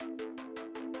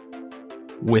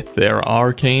With their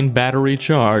arcane battery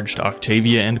charged,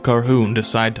 Octavia and Carhoon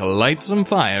decide to light some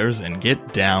fires and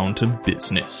get down to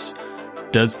business.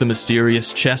 Does the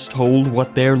mysterious chest hold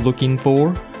what they're looking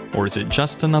for? Or is it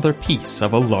just another piece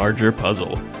of a larger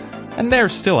puzzle? And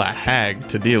there's still a hag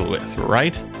to deal with,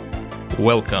 right?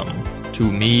 Welcome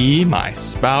to Me, My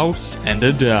Spouse, and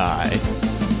a Die.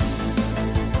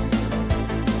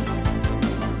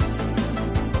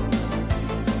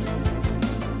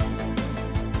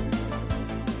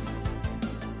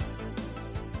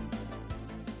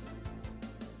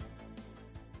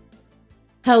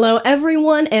 Hello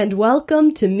everyone and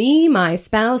welcome to Me, My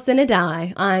Spouse, and a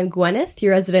Die. I'm Gwyneth,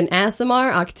 your resident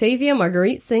Aasimar, Octavia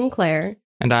Marguerite Sinclair.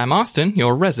 And I'm Austin,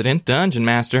 your resident Dungeon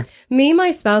Master. Me,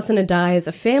 My Spouse, and a Die is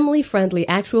a family-friendly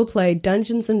actual play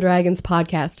Dungeons & Dragons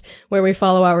podcast where we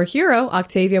follow our hero,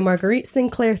 Octavia Marguerite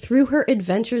Sinclair, through her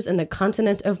adventures in the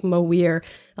continent of Moir,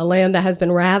 a land that has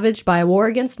been ravaged by a war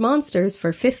against monsters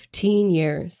for 15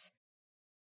 years.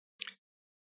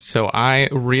 So I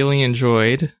really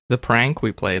enjoyed the prank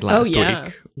we played last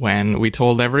week when we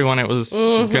told everyone it was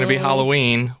going to be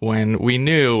Halloween when we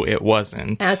knew it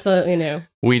wasn't. Absolutely knew.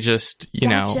 We just,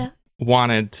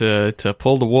 wanted to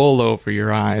pull the wool over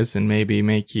your eyes and maybe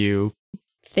make you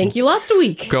think you lost a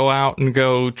week. Go out and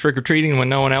go trick-or-treating when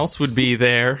no one else would be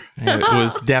there. It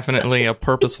was definitely a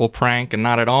purposeful prank and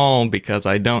not at all because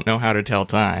I don't know how to tell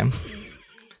time.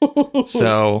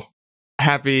 So,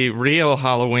 happy real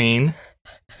Halloween.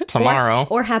 Tomorrow.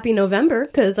 Or happy November,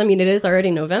 because, it is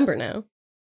already November now.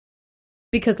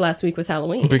 Because last week was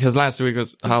Halloween.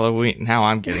 Now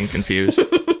I'm getting confused.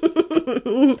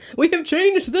 We have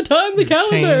changed the calendar.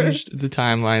 Changed the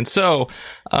timeline. So,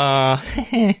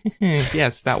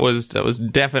 yes, that was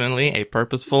definitely a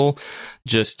purposeful,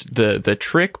 just the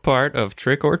trick part of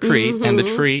trick or treat, and the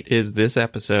treat is this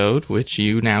episode, which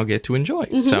you now get to enjoy.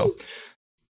 So,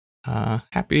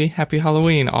 happy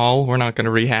Halloween, all. We're not going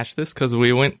to rehash this because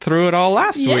we went through it all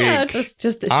last week.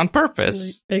 Just on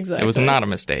purpose. Exactly. It was not a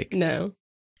mistake. No.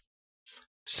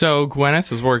 So Gwyneth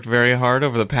has worked very hard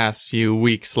over the past few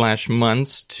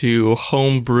weeks/months to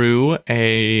homebrew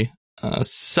a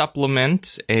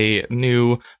supplement, a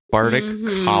new bardic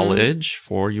college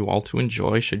for you all to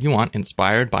enjoy, should you want,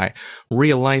 inspired by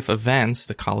real-life events,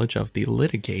 the College of the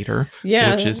Litigator,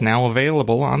 which is now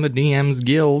available on the DM's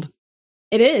Guild.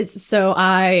 It is. So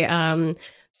I'm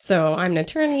an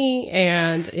attorney,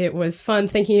 and it was fun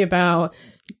thinking about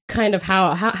kind of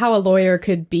how a lawyer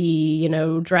could be,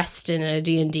 dressed in a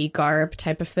D&D garb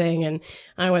type of thing. And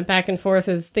I went back and forth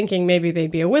as thinking maybe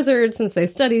they'd be a wizard since they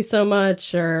study so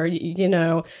much, or,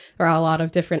 there are a lot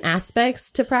of different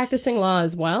aspects to practicing law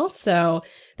as well. So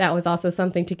that was also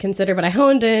something to consider. But I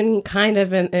honed in kind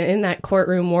of in that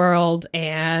courtroom world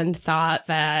and thought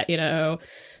that,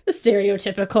 the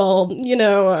stereotypical,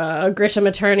 Grisham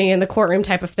attorney in the courtroom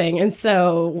type of thing. And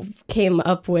so came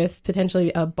up with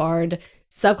potentially a bard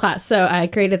subclass. So I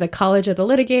created the College of the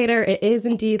Litigator. It is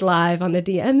indeed live on the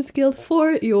DM's Guild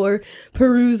for your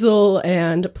perusal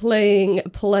and playing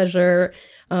pleasure.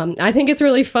 I think it's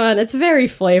really fun. It's very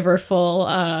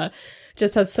flavorful.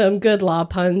 Just has some good law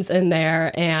puns in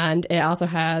there, and it also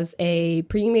has a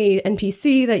pre-made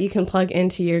NPC that you can plug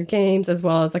into your games, as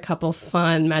well as a couple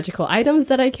fun magical items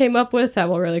that I came up with that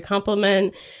will really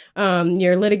complement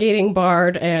your litigating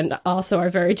bard, and also are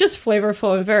very just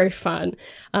flavorful and very fun.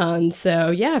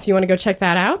 If you want to go check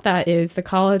that out, that is the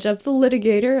College of the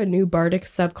Litigator, a new bardic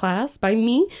subclass by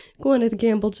me, Gwyneth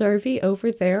Gamble Jarvie, over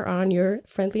there on your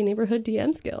friendly neighborhood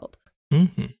DM's Guild.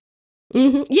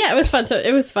 Yeah, it was fun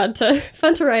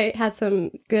to write. Had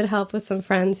some good help with some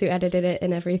friends who edited it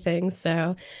and everything.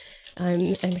 So I'm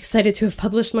excited to have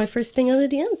published my first thing on the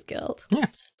DM's Guild. Yeah.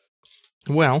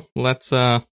 Well, let's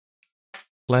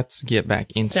get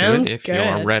back into Sounds it if good.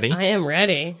 you're ready. I am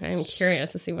ready. I'm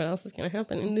curious to see what else is going to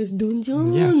happen in this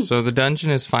dungeon. Yes, so the dungeon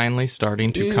is finally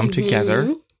starting to come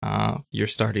together. You're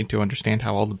starting to understand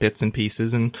how all the bits and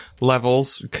pieces and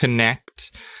levels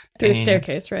connect. Through a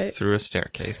staircase, right? Through a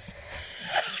staircase.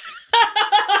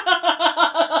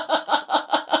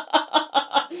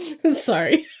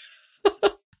 Sorry.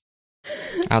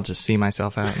 I'll just see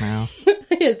myself out now.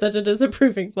 He has such a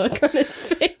disapproving look on his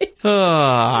face.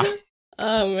 Oh,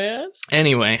 man.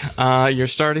 Anyway, you're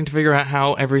starting to figure out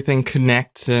how everything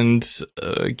connects and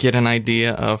get an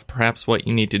idea of perhaps what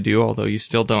you need to do, although you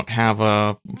still don't have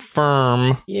a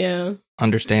firm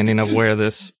understanding of where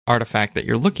this artifact that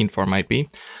you're looking for might be.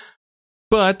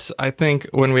 But I think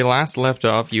when we last left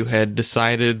off, you had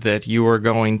decided that you were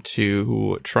going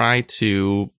to try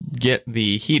to get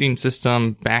the heating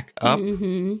system back up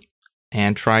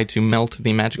and try to melt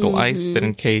the magical ice that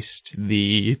encased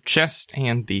the chest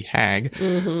and the hag,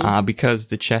 because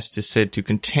the chest is said to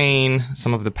contain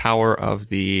some of the power of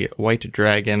the white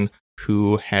dragon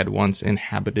who had once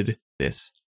inhabited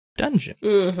this dungeon.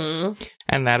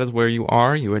 And that is where you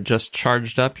are. You had just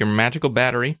charged up your magical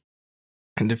battery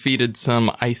and defeated some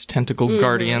ice tentacle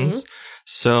guardians.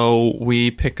 So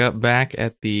we pick up back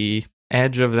at the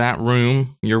edge of that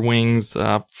room. Your wings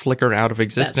flicker out of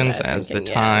existence as the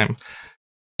time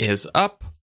is up.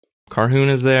 Carhoon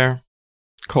is there,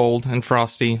 cold and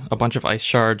frosty. A bunch of ice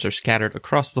shards are scattered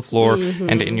across the floor,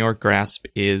 and in your grasp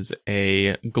is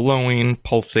a glowing,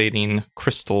 pulsating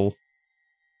crystal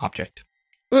object.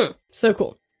 So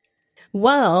cool.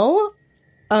 Well,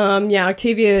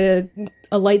 Octavia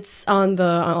alights on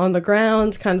the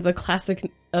ground, kind of the classic,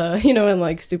 and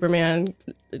like Superman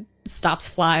stops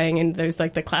flying and there's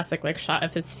like the classic like shot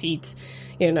of his feet,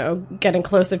 getting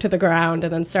closer to the ground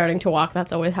and then starting to walk.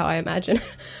 That's always how I imagine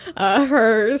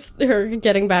her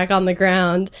getting back on the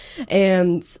ground.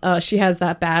 And she has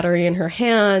that battery in her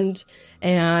hand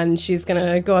and she's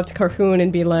gonna go up to Carhoon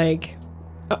and be like,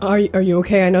 Are you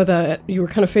okay? I know that you were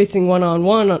kind of facing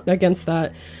one-on-one against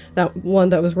that one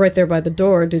that was right there by the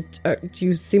door. Do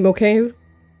you seem okay?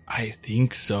 I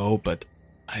think so, but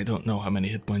I don't know how many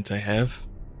hit points I have.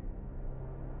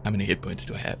 How many hit points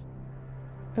do I have?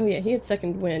 Oh yeah, he had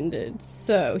second winded,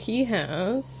 so he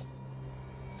has...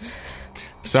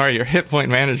 Sorry, your hit point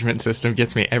management system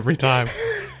gets me every time.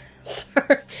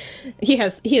 Sorry. He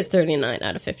has 39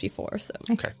 out of 54, so...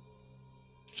 Okay.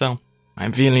 So,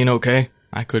 I'm feeling okay.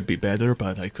 I could be better,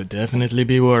 but I could definitely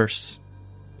be worse.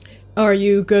 Are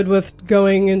you good with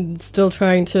going and still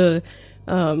trying to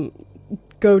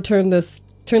go turn this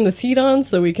heat on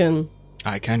so we can...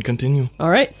 I can continue. All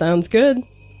right, sounds good.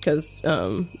 Because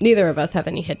neither of us have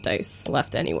any hit dice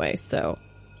left anyway, so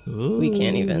we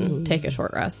can't even take a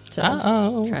short rest to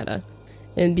try to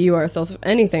imbue ourselves with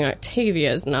anything.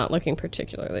 Octavia is not looking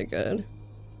particularly good.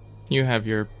 You have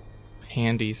your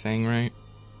handy thing, right?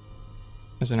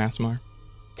 As an Aasimar.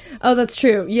 Oh, that's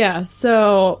true. Yeah.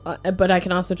 So, but I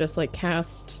can also just like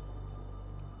cast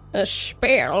a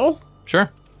spell. Sure.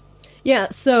 Yeah.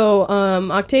 So,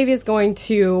 Octavia's going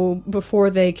to, before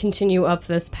they continue up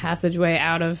this passageway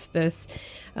out of this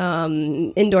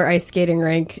indoor ice skating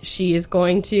rink, she is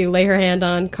going to lay her hand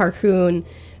on Carhoon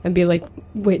and be like,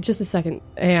 wait, just a second.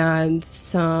 And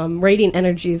some radiant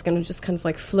energy is going to just kind of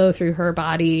like flow through her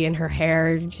body, and her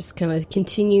hair just kind of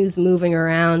continues moving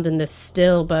around in this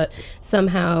still but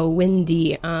somehow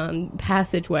windy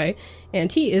passageway.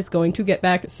 And he is going to get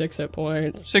back 6 hit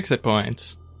points. 6 hit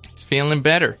points. It's feeling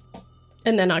better.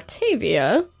 And then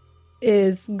Octavia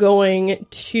is going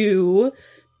to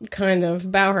kind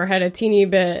of bow her head a teeny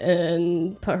bit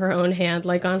and put her own hand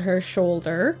like on her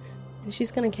shoulder. And she's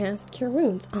going to cast Cure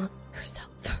Wounds on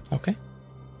herself. Okay.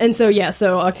 And so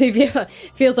Octavia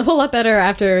feels a whole lot better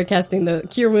after casting the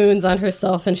Cure Wounds on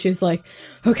herself, and she's like,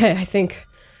 okay, I think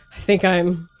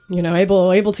I'm,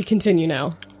 able to continue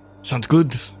now. Sounds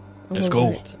good. Let's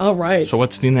go. All right. So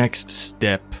what's the next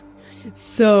step?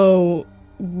 So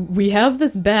we have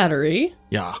this battery.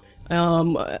 Yeah.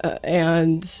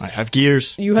 And I have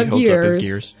gears. You have he gears. Holds up his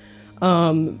gears.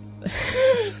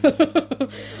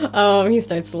 He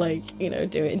starts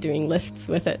doing lifts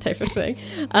with it type of thing.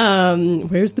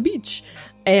 Where's the beach?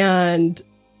 And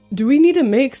do we need to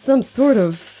make some sort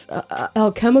of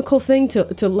alchemical thing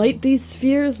to light these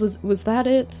spheres? Was that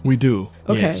it? We do.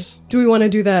 Okay. Yes. Do we want to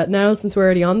do that now since we're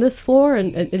already on this floor,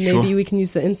 and maybe Sure. we can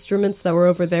use the instruments that were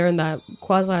over there in that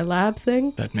quasi lab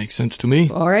thing? That makes sense to me.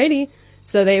 Alrighty.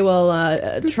 So they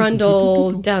will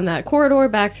trundle down that corridor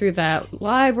back through that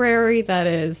library that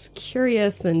is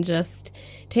curious and just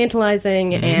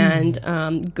tantalizing,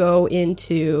 and go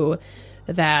into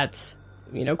that,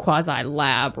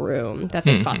 quasi-lab room that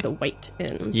they fought the Wight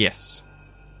in. Yes.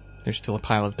 There's still a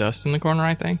pile of dust in the corner,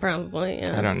 I think. Probably,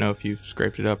 yeah. I don't know if you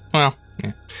scraped it up. Well,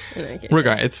 yeah.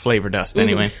 Regardless, it's flavor dust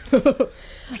anyway.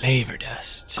 Flavor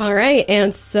dust. All right,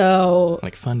 and so...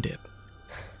 Like Fun Dip.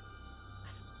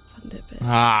 Dip it.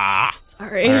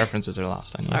 Sorry. My references are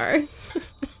lost, I know. Sorry.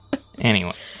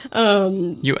 Anyways.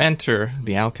 You enter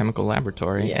the alchemical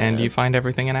laboratory, and you find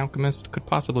everything an alchemist could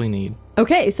possibly need.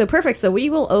 Okay, so perfect. So we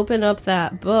will open up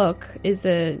that book. Is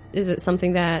it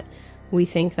something that we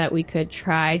think that we could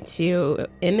try to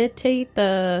imitate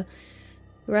the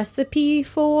recipe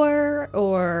for,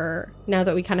 or now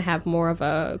that we kind of have more of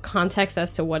a context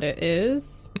as to what it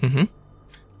is? Mm-hmm.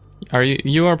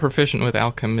 You are proficient with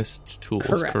alchemist's tools,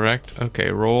 correct?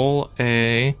 Okay, roll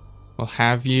a will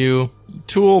have you...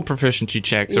 Tool proficiency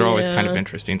checks are always kind of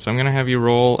interesting, so I'm going to have you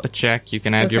roll a check. You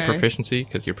can add your proficiency,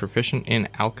 because you're proficient in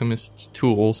alchemist's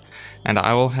tools, and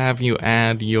I will have you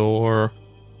add your...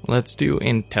 Let's do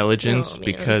intelligence,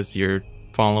 because you're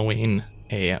following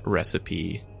a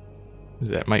recipe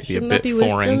that might be a bit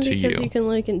foreign to you. Because you can,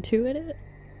 like, intuit it?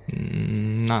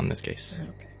 Not in this case.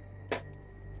 Okay.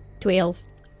 12.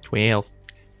 12.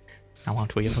 I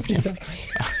want 12, Jim. Exactly.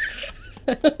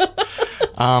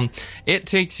 It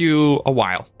takes you a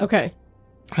while. Okay.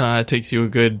 It takes you a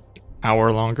good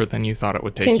hour longer than you thought it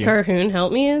would take Can you. Carhoon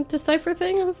help me decipher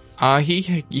things?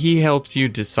 He helps you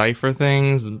decipher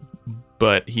things,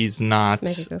 but he's not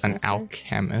an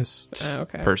alchemist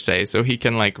per se. So he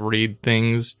can like read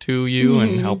things to you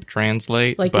and help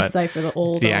translate, like but decipher the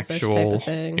old the actual type of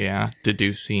thing.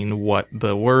 Deducing what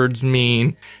the words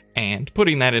mean and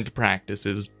putting that into practice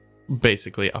is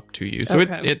basically up to you. So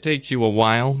it takes you a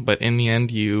while, but in the end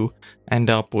you end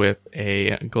up with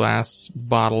a glass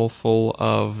bottle full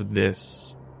of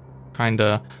this kind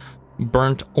of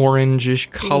burnt orangish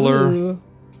color. Ooh,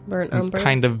 burnt umber.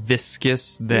 Kind of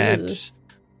viscous that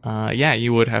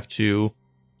you would have to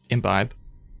imbibe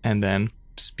and then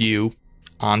spew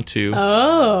onto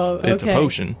it's a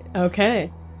potion. Okay.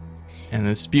 And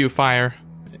then spew fire,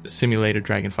 simulated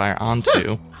dragon fire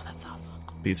onto That's awesome.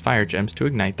 these fire gems to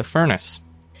ignite the furnace.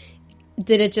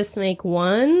 Did it just make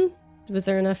one? Was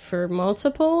there enough for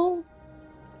multiple?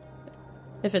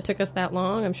 If it took us that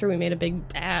long, I'm sure we made a big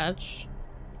batch.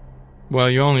 Well,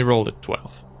 you only rolled a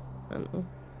 12.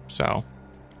 So,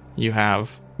 you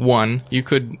have one. You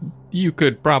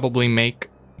could probably make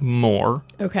more.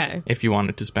 Okay. If you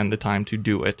wanted to spend the time to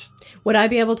do it. Would I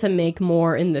be able to make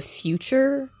more in the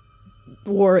future?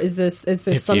 Or is there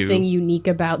something unique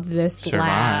about this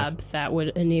lab that would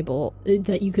enable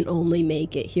that you can only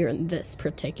make it here in this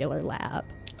particular lab?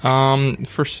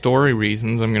 For story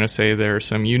reasons, I'm going to say there are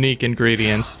some unique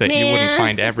ingredients that you wouldn't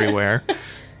find everywhere.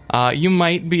 You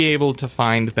might be able to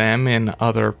find them in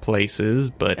other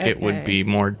places, but it would be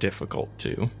more difficult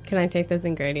to. Can I take those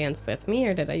ingredients with me,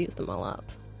 or did I use them all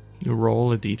up? You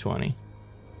roll a d20.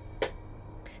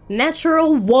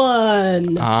 Natural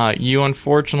 1! You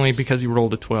unfortunately, because you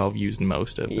rolled a 12, used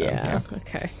most of them. Yeah,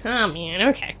 okay. Oh, man,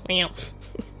 okay. Well,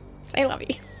 I love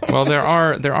you. Well, there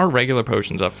are regular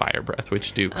potions of fire breath,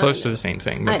 which do close to the same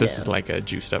thing, but this is like a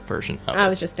juiced up version of it. I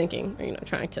was just thinking,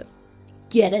 trying to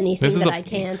get anything I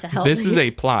can to help. This is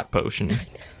a plot potion.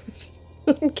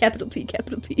 Capital P,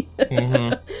 capital P.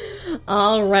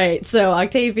 All right, so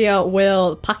Octavia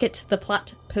will pocket the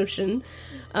plot potion,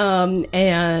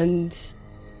 and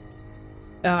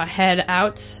head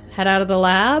out of the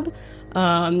lab,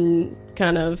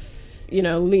 kind of,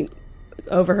 lean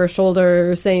over her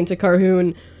shoulder, saying to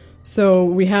Carhoon, so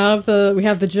we have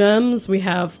the gems, we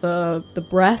have the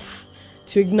breath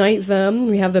to ignite them,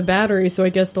 we have the battery, so I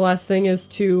guess the last thing is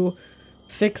to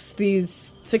fix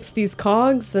these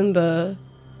cogs in the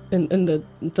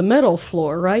metal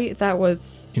floor, right? That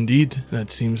was... Indeed, that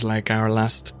seems like our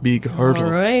last big hurdle.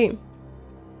 All right.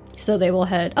 So they will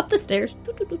head up the stairs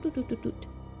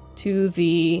to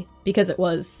because it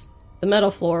was, the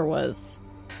metal floor was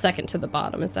second to the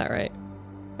bottom, is that right?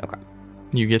 Okay.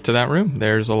 You get to that room.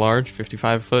 There's a large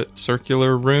 55-foot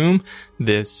circular room.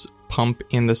 This pump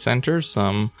in the center,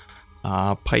 some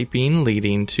piping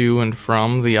leading to and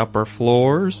from the upper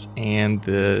floors, and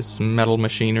this metal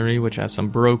machinery which has some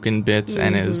broken bits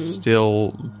and is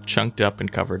still chunked up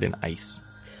and covered in ice.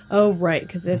 Oh, right,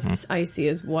 because it's icy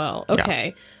as well.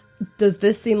 Okay. Yeah. Does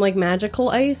this seem like magical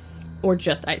ice or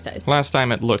just ice? Last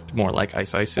time it looked more like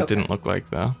ice. It didn't look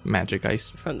like the magic ice.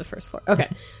 From the first floor. Okay.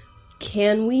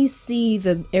 Can we see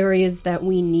the areas that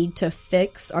we need to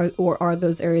fix, or are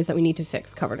those areas that we need to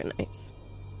fix covered in ice?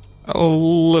 A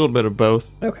little bit of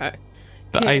both. Okay.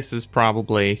 The ice is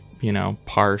probably,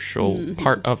 partial,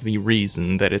 part of the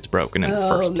reason that it's broken in the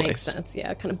first place. Makes sense.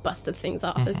 Yeah, kind of busted things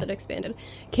off as it expanded.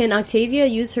 Can Octavia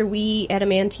use her wee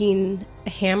adamantine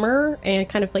hammer and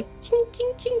kind of like ching,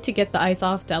 ching, ching to get the ice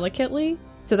off delicately?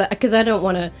 So that, because I don't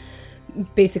want to,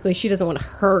 basically, she doesn't want to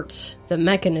hurt the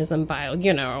mechanism by,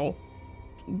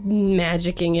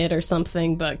 magicking it or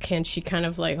something, but can she kind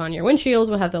of like on your windshield,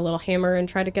 we'll have the little hammer and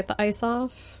try to get the ice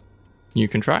off? You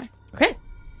can try. Okay.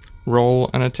 Roll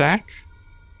an attack.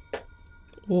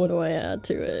 What do I add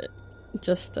to it?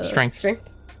 Just strength.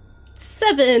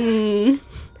 7.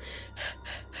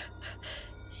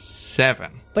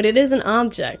 7. But it is an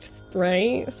object,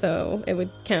 right? So it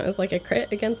would count as like a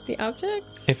crit against the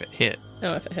object? If it hit.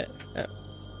 Oh, if it hit. Oh.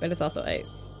 But it's also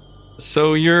ice.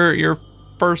 So your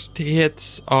first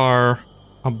hits are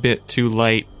a bit too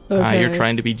light Okay. You're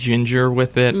trying to be ginger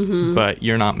with it, but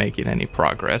you're not making any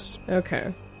progress.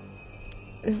 Okay.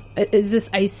 Is this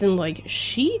ice in, like,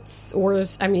 sheets? Or,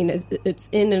 it's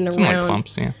in and It's around... like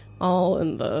clumps, yeah. all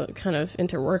in the kind of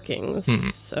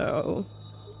interworkings. So,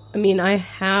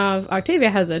 Octavia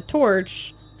has a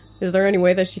torch. Is there any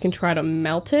way that she can try to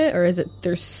melt it? Or is it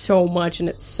there's so much and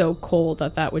it's so cold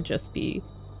that would just be...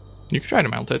 You could try to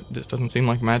melt it. This doesn't seem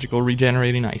like magical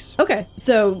regenerating ice. Okay,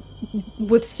 so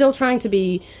with still trying to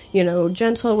be,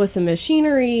 gentle with the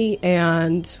machinery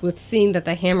and with seeing that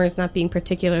the hammer is not being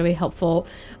particularly helpful,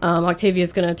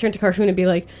 Octavia's going to turn to Carhoon and be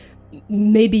like,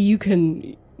 maybe you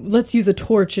can... Let's use a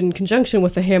torch in conjunction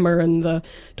with the hammer, and the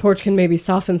torch can maybe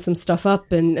soften some stuff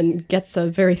up and get the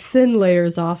very thin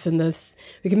layers off in this.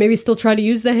 We can maybe still try to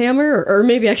use the hammer, or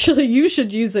maybe actually you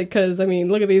should use it, because,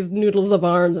 look at these noodles of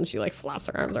arms, and she, flaps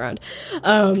her arms around.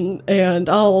 And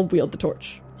I'll wield the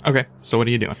torch. Okay, so what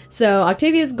are you doing? So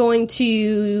Octavia's going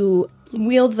to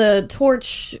wield the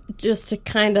torch just to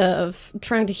kind of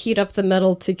trying to heat up the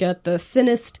metal to get the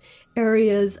thinnest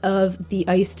areas of the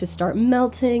ice to start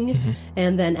melting,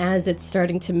 and then as it's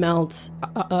starting to melt,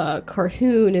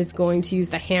 Carhoon is going to use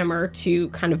the hammer to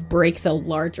kind of break the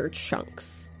larger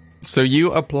chunks. So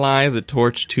you apply the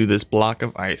torch to this block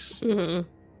of ice.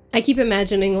 I keep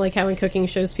imagining how in cooking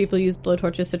shows people use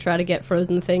blowtorches to try to get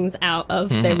frozen things out of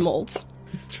their molds.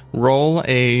 Roll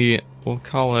we'll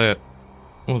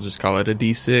just call it a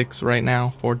d6 right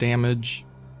now for damage.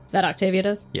 That Octavia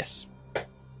does? Yes.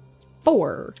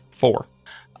 4.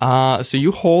 So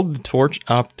you hold the torch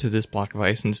up to this block of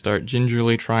ice and start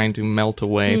gingerly trying to melt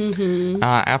away.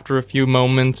 After a few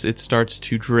moments, it starts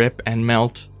to drip and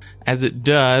melt. As it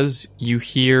does, you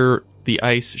hear the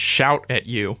ice shout at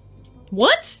you.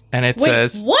 What? And it Wait,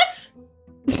 says... what?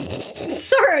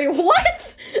 Sorry,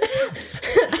 what?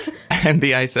 And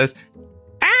the ice says,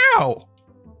 ow!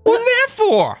 What's that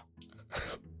for?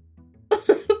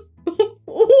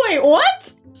 Wait,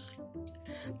 what?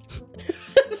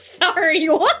 Sorry,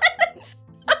 what?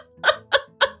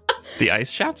 The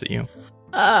ice shouts at you.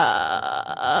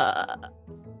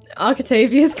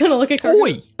 Octavia's gonna look at Carhoon.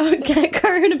 Oi!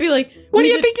 Carhoon and be like, What do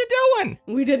you think you're doing?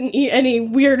 We didn't eat any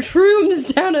weird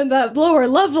shrooms down in that lower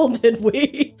level, did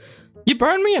we? You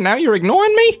burned me and now you're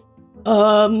ignoring me?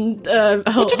 What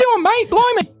you doing, mate?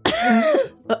 Blimey!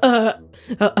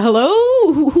 Hello?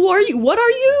 Who are you? What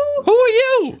are you? Who are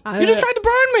you? You just tried to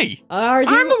burn me. Are you?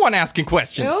 I'm the one asking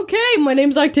questions. Okay, my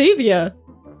name's Octavia.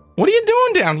 What are you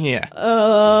doing down here?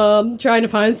 Trying to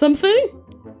find something?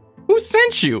 Who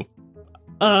sent you?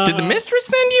 Did the mistress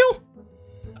send you?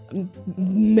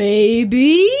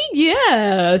 Maybe.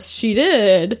 Yes, she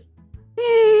did.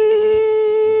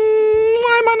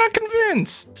 Why am I not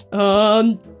convinced?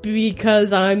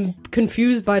 Because I'm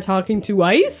confused by talking to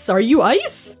ice. Are you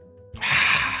ice?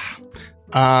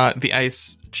 The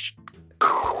ice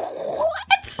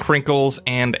crinkles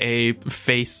and a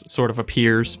face sort of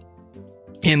appears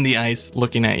in the ice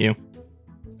looking at you.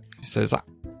 He says,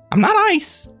 I'm not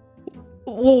ice.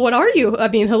 Well, what are you?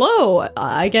 Hello.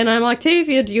 Again, I'm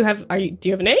Octavia. Do you have a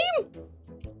name?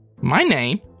 My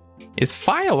name is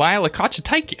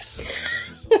Phyolilocotchaticus.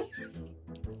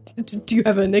 Do you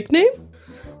have a nickname?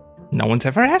 No one's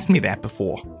ever asked me that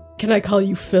before. Can I call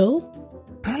you Phil?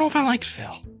 I don't know if I like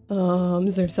Phil.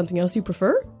 Is there something else you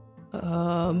prefer?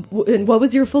 And what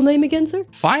was your full name again, sir?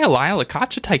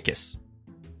 Phyolilocotchaticus.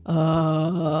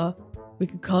 We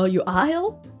could call you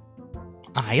Isle?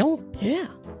 Isle? Yeah.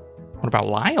 What about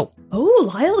Lyle?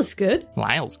 Oh, Lyle is good.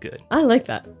 Lyle's good. I like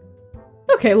that.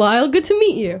 Okay, Lyle, good to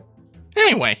meet you.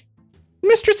 Anyway,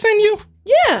 mistress sent you?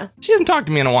 Yeah. She hasn't talked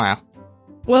to me in a while.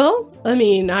 Well,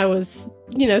 I was,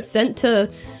 sent to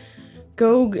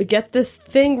go get this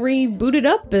thing rebooted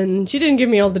up, and she didn't give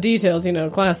me all the details,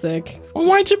 classic. Well,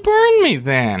 why'd you burn me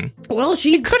then? Well,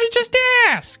 You could have just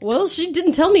asked. Well, she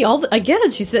didn't tell me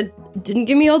again, she said, didn't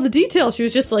give me all the details. She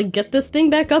was just like, get this thing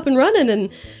back up and running,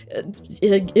 and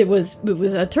it was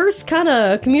a terse kind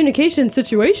of communication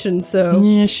situation, so.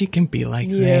 Yeah, she can be like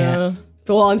that.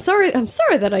 Well, I'm sorry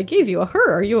that I gave you a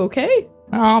her. Are you okay?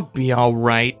 I'll be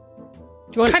alright.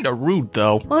 It's kind of rude,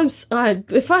 though. Well,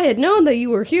 if I had known that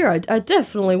you were here, I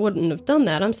definitely wouldn't have done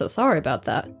that. I'm so sorry about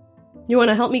that. You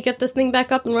want to help me get this thing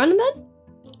back up and running then?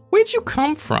 Where'd you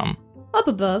come from? Up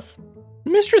above.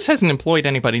 Mistress hasn't employed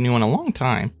anybody new in a long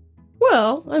time.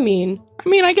 Well,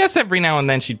 I guess every now and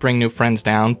then she'd bring new friends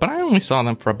down, but I only saw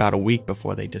them for about a week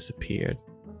before they disappeared.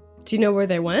 Do you know where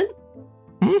they went?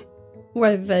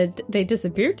 Where they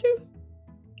disappeared to?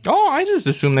 Oh, I just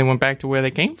assumed they went back to where they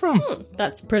came from.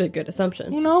 That's a pretty good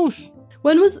assumption. Who knows?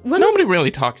 Nobody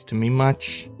really talks to me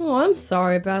much. Oh, I'm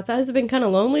sorry about that. Has it been kind of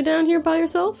lonely down here by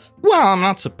yourself?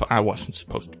 Well, I wasn't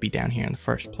supposed to be down here in the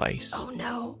first place. Oh,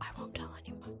 no. I won't tell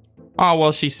anyone. Oh,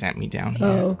 well, she sent me down here.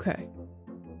 Oh, okay.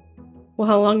 Well,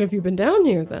 how long have you been down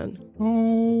here, then?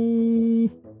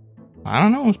 Oh, I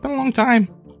don't know. It's been a long time.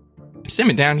 She sent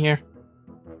me down here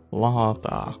a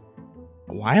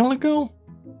while ago.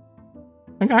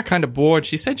 I got kind of bored.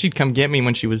 She said she'd come get me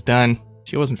when she was done.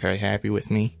 She wasn't very happy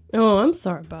with me. Oh, I'm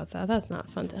sorry about that. That's not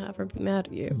fun to have her be mad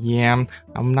at you. Yeah,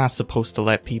 I'm not supposed to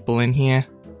let people in here.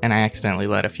 And I accidentally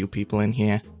let a few people in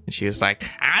here. And she was like,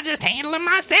 I'll just handle it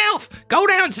myself. Go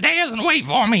downstairs and wait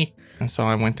for me. And so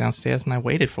I went downstairs and I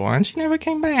waited for her and she never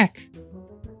came back.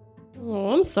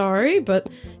 Oh, I'm sorry, but...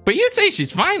 But you say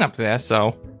she's fine up there,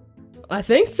 so... I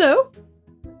think so.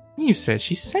 You said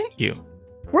she sent you.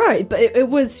 Right, but it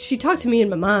was... She talked to me in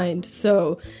my mind,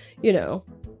 so, you know...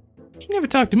 She never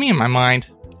talked to me in my mind.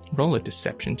 Roll a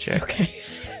deception check. Okay.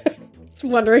 Just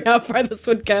wondering how far this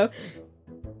would go.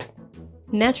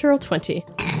 Natural 20.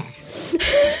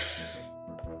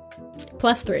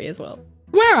 Plus 3 as well.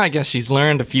 Well, I guess she's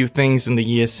learned a few things in the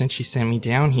years since she sent me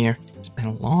down here. It's been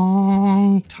a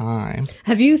long time.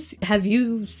 Have you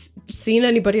seen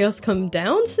anybody else come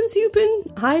down since you've been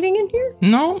hiding in here?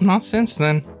 No, not since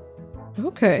then.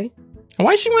 Okay.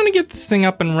 Why'd she want to get this thing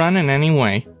up and running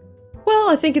anyway? Well,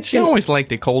 I think She always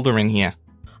liked it colder in here.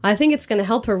 I think it's going to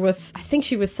help her with... I think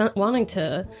she was wanting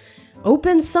to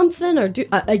open something or do...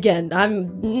 again,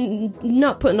 I'm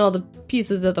not putting all the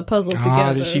pieces of the puzzle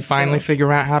together. Did she finally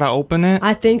figure out how to open it?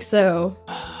 I think so.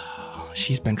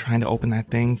 She's been trying to open that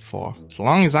thing for as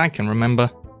long as I can remember.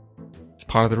 It's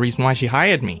part of the reason why she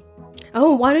hired me.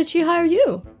 Oh, why did she hire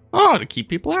you? Oh, to keep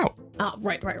people out. Oh,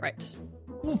 right.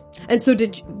 And so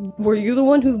were you the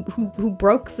one who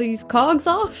broke these cogs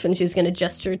off? And she's going to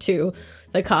gesture to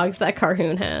the cogs that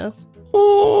Carhoon has.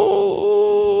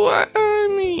 Oh, I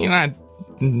mean,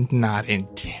 not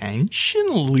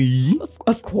intentionally.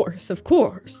 Of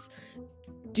course.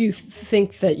 Do you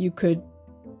think that you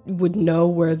would know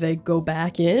where they go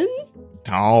back in?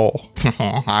 Oh,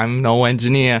 I'm no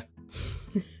engineer.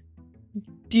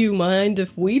 Do you mind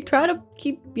if we try to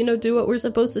do what we're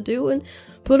supposed to do and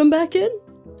put them back in?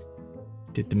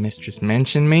 Did the mistress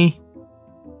mention me?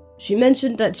 She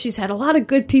mentioned that she's had a lot of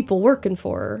good people working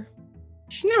for her.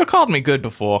 She never called me good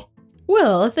before.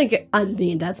 Well, that's my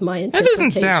interpretation. That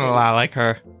doesn't sound a lot like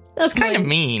her. That's kind of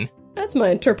mean. That's my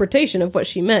interpretation of what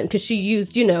she meant, because she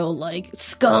used, like,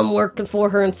 scum working for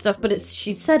her and stuff, but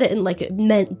she said it in, like, it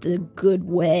meant the good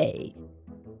way.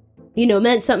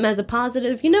 Meant something as a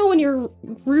positive. When you're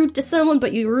rude to someone,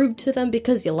 but you're rude to them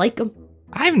because you like them?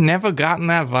 I've never gotten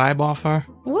that vibe off her.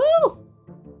 Well,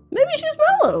 maybe she's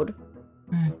mellowed.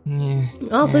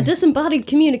 Also, disembodied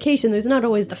communication, there's not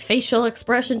always the facial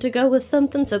expression to go with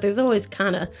something, so there's always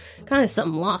kind of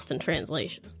something lost in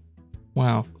translation.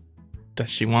 Well, does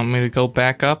she want me to go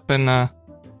back up and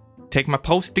take my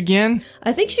post again?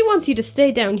 I think she wants you to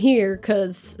stay down here,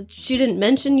 because she didn't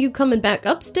mention you coming back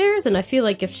upstairs, and I feel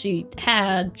like if she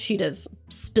had, she'd have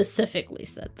specifically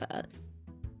said that.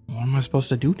 What am I supposed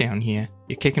to do down here?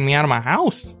 You're kicking me out of my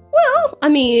house. Well, I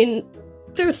mean...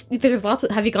 There's lots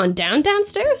of... Have you gone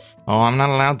downstairs? Oh, I'm not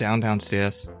allowed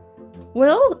downstairs.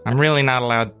 Well... I'm really not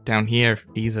allowed down here,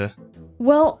 either.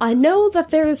 Well, I know that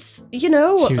there's, She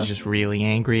was just really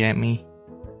angry at me.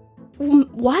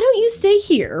 Why don't you stay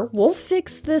here? We'll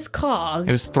fix this cog.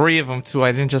 It was 3 of them, too.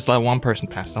 I didn't just let one person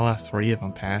pass. I let 3 of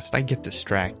them pass. I get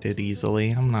distracted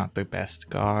easily. I'm not the best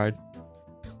guard.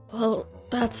 Well,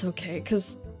 that's okay,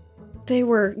 because they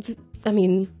were...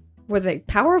 were they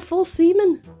powerful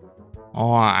seamen?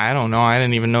 Oh, I don't know. I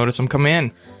didn't even notice them come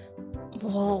in.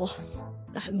 Well,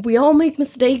 we all make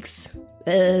mistakes,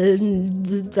 and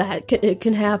it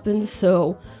can happen,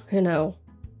 so,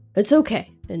 it's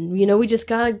okay. And, we just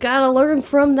gotta learn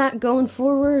from that going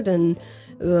forward, and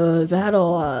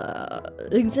that'll,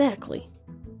 exactly.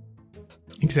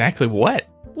 Exactly what?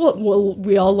 Well,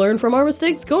 we all learn from our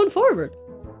mistakes going forward,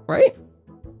 right?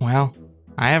 Well,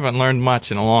 I haven't learned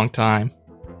much in a long time.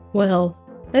 Well,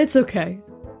 it's okay.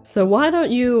 So why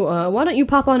don't you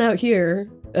pop on out here,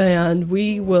 and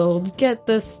we will get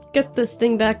this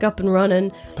thing back up and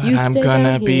running. But I'm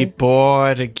gonna be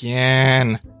bored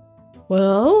again.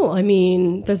 Well,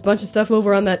 there's a bunch of stuff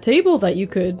over on that table that you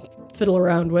could fiddle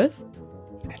around with.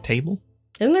 A table?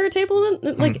 Isn't there a table,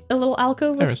 like a little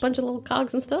alcove with a bunch of little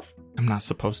cogs and stuff? I'm not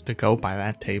supposed to go by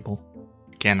that table.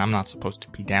 Again, I'm not supposed to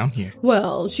be down here.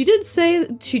 Well, she did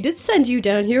send you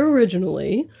down here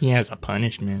originally. Yeah, as a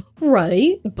punishment.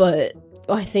 Right, but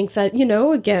I think that,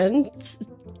 again,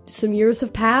 some years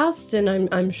have passed, and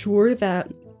I'm sure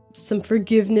that some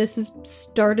forgiveness has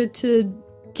started to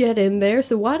get in there.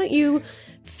 So why don't you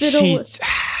fiddle?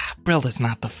 Brilda's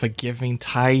not the forgiving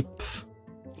type.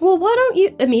 Well, why don't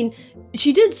you? I mean,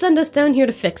 she did send us down here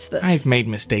to fix this. I've made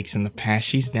mistakes in the past.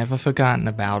 She's never forgotten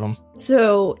about them.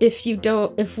 So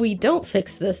if we don't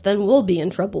fix this, then we'll be in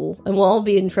trouble, and we'll all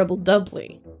be in trouble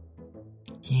doubly.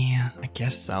 Yeah, I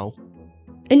guess so.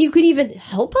 And you could even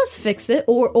help us fix it,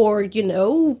 or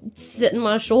sit on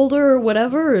my shoulder or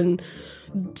whatever, and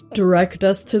direct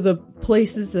us to the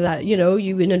places that,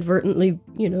 you inadvertently,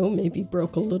 maybe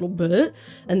broke a little bit,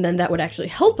 and then that would actually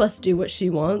help us do what she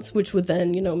wants, which would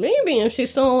then, maybe if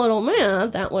she's still a little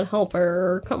mad, that would help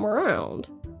her come around.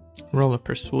 Roll a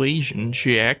persuasion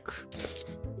check.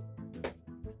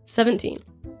 17.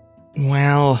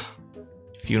 Well,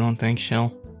 if you don't think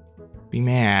she'll be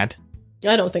mad.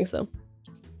 I don't think so.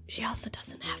 She also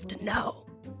doesn't have to know.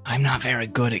 I'm not very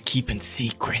good at keeping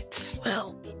secrets.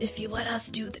 Well, if you let us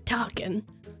do the talking,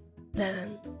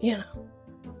 then,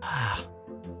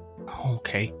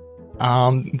 Okay.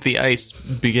 The ice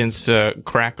begins to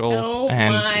crackle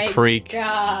and creak.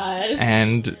 Gosh.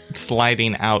 And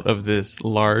sliding out of this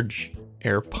large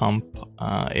air pump,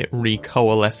 it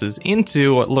recoalesces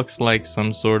into what looks like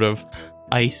some sort of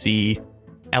icy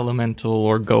elemental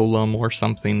or golem or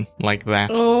something like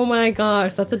that. Oh my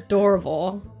gosh, that's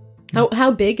adorable.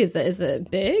 How big is it? Is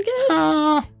it big?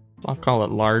 I'll call it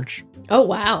large. Oh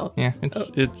wow. Yeah,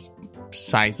 it's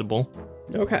sizable.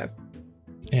 Okay.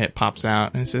 It pops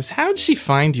out and says, "How'd she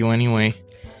find you anyway?"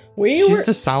 She's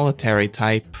the solitary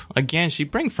type. Again,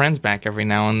 she'd bring friends back every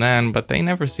now and then, but they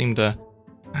never seem to,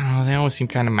 I don't know, they always seem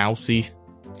kind of mousy.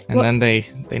 And then they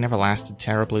never lasted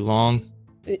terribly long.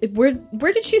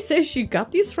 Where did she say she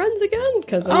got these friends again?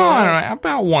 Because I don't know.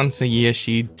 About once a year,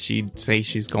 she'd say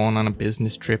she's going on a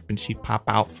business trip, and she'd pop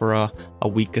out for a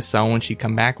week or so, and she'd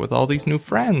come back with all these new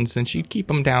friends, and she'd keep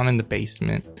them down in the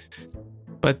basement.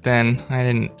 But then I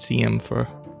didn't see him for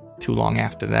too long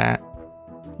after that.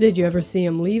 Did you ever see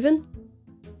him leaving?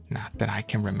 Not that I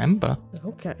can remember.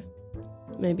 Okay,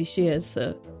 maybe she has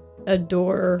a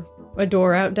door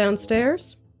out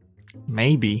downstairs.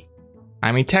 Maybe.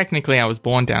 I mean, technically, I was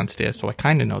born downstairs, so I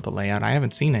kind of know the layout. I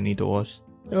haven't seen any doors.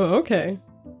 Oh, okay.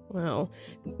 Well,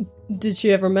 did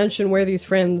she ever mention where these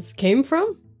friends came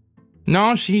from?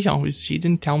 No, she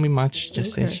didn't tell me much.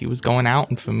 Just said she was going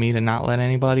out and for me to not let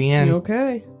anybody in.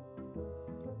 Okay.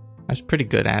 I was pretty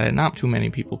good at it. Not too many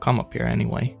people come up here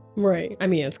anyway. Right. I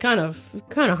mean, it's kind of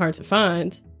hard to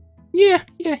find. Yeah,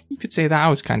 you could say that. I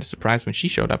was kind of surprised when she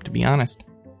showed up, to be honest.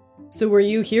 So were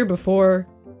you here before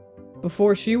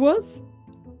she was?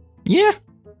 Yeah.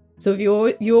 So have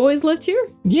you always lived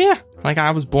here? Yeah, like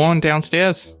I was born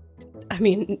downstairs. I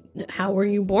mean, how were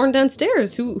you born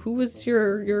downstairs? Who was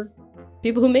your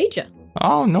people who made you?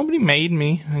 Oh, nobody made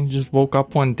me. I just woke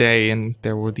up one day and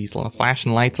there were these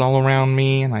flashing lights all around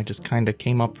me, and I just kind of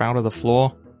came up out of the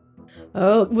floor.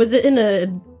 Oh, was it in a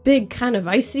big kind of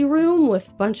icy room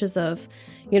with bunches of,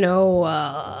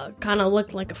 kind of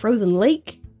looked like a frozen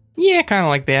lake? Yeah, kind of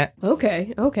like that.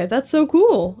 Okay, that's so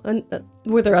cool. And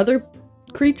were there other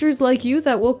creatures like you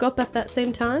that woke up at that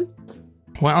same time?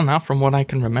 Well, not from what I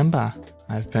can remember.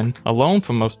 I've been alone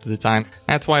for most of the time.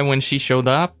 That's why when she showed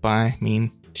up, I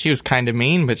mean, she was kind of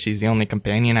mean, but she's the only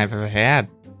companion I've ever had.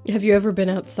 Have you ever been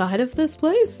outside of this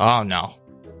place? Oh, no.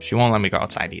 She won't let me go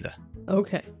outside either.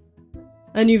 Okay.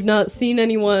 And you've not seen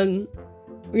anyone,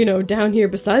 down here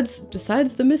besides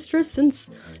the mistress since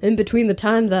in between the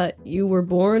time that you were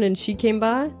born and she came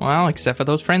by? Well, except for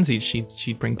those frenzies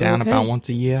she'd bring down about once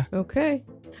a year. Okay.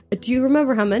 Do you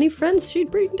remember how many friends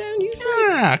she'd bring down usually?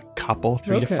 A couple,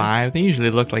 3 to 5. They usually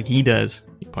look like he does.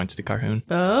 He points to Carhoon.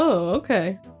 Oh,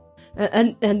 okay.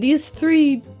 And these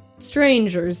 3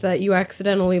 strangers that you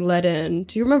accidentally let in,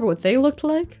 do you remember what they looked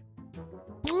like?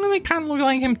 Well, they kind of look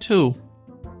like him too.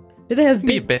 Did they have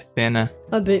a bit thinner?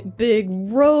 A big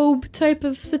robe type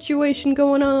of situation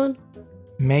going on?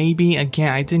 Maybe.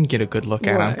 Again, I didn't get a good look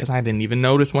at them because I didn't even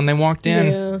notice when they walked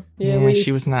in. Yeah,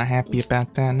 she was not happy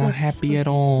about that. Not happy at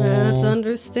all. That's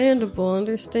understandable.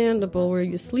 Were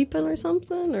you sleeping or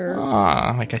something? Or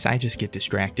like I said, I just get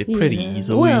distracted pretty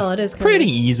easily. Well, it is pretty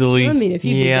easily. I mean, if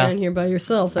you'd be down here by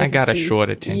yourself, I got a short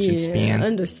attention span.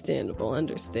 Understandable.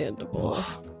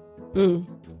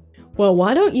 Well,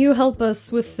 why don't you help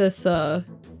us with this this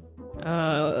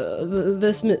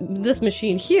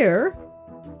machine here,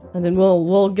 and then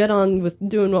we'll get on with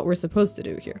doing what we're supposed to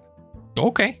do here.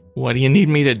 Okay. What do you need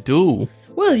me to do?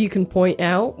 Well, you can point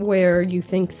out where you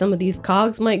think some of these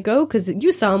cogs might go, because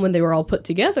you saw them when they were all put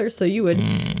together, so you would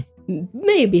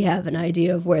maybe have an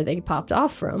idea of where they popped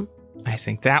off from. I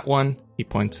think that one He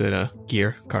points at a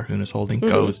gear Carhoon is holding,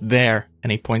 goes there,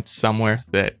 and he points somewhere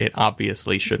that it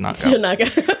obviously should not go. Should not go.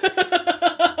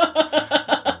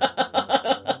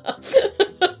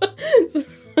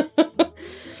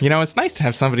 You know, it's nice to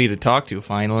have somebody to talk to,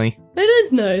 finally. It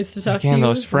is nice to talk to you. Again,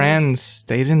 those friends,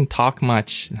 they didn't talk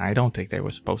much. I don't think we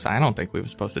were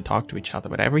supposed to talk to each other,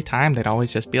 but every time they'd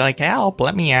always just be like, help,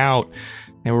 let me out.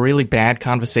 They were really bad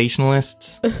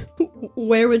conversationalists.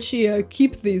 Where would she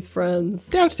keep these friends?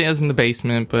 Downstairs in the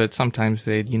basement, but sometimes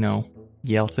they'd,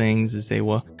 yell things as they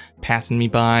were passing me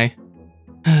by.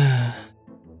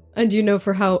 And do you know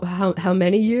for how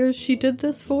many years she did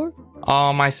this for?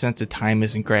 Oh, my sense of time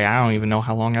isn't great. I don't even know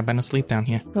how long I've been asleep down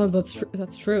here. Oh, that's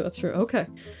true. Okay.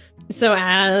 So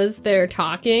as they're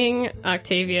talking,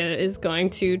 Octavia is going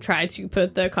to try to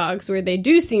put the cogs where they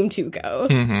do seem to go.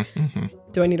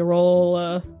 Do I need to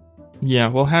roll? Yeah,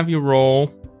 we'll have you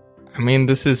roll. I mean,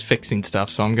 this is fixing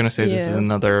stuff, so I'm going to say this is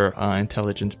another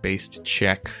intelligence-based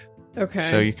check. Okay.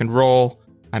 So you can roll.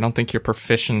 I don't think you're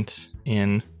proficient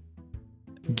in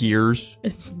gears.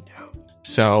 No.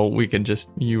 So we can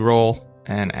you roll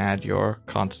and add your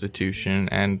constitution,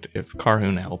 and if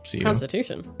Carhoon helps you...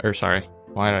 Constitution. Or sorry,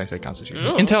 why did I say constitution?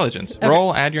 Oh. Intelligence. Okay.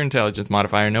 Roll, add your intelligence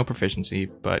modifier, no proficiency,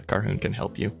 but Carhoon can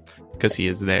help you, because he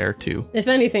is there too. If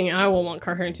anything, I will want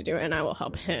Carhoon to do it, and I will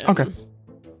help him. Okay.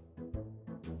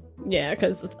 Yeah,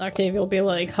 because Octavia will be,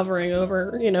 like, hovering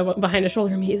over, behind his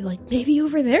shoulder, and be like, maybe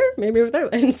over there? Maybe over there?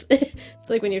 And it's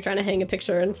like when you're trying to hang a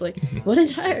picture, and it's like, what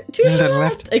entire... To the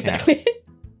left? Exactly. Yeah.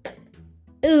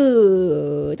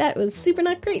 Ooh, that was super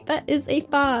not great. That is a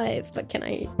 5. But can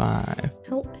I 5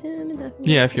 help him? And have him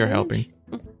if you're helping.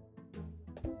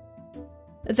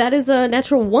 That is a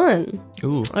natural 1.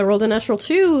 Ooh. I rolled a natural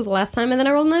 2 the last time, and then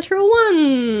I rolled a natural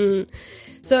 1.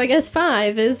 So I guess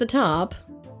 5 is the top.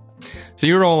 So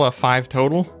you roll a 5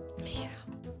 total? Yeah.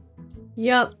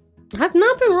 Yep. I've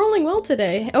not been rolling well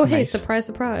today. Oh, nice. Hey, surprise.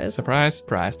 Surprise.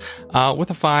 With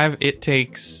a 5, it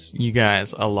takes you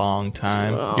guys a long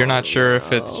time. Oh, you're not sure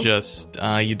if it's just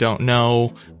you don't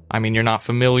know. I mean, you're not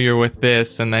familiar with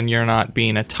this, and then you're not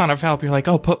being a ton of help. You're like,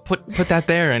 oh, put that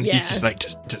there, and he's just like,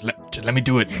 just let me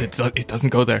do it. It doesn't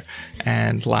go there.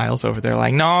 And Lyle's over there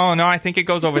like, no, I think it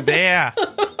goes over there,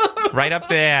 right up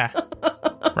there.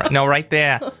 Right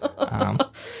there.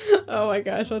 Oh my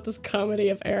gosh, what this comedy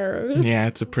of errors. Yeah,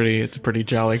 it's a pretty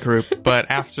jolly group.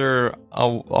 But after a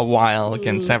while,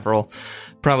 again,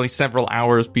 probably several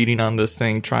hours beating on this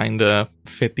thing, trying to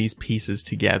fit these pieces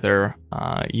together,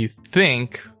 you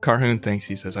think, Carhoon thinks,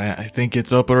 he says, I think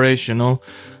it's operational,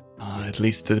 at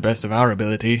least to the best of our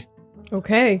ability.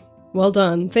 Okay, well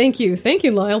done. Thank you,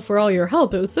 Lyle, for all your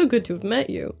help. It was so good to have met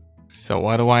you. So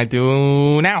what do I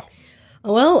do now?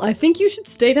 Well, I think you should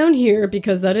stay down here,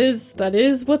 because that is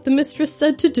what the mistress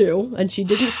said to do, and she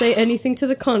didn't say anything to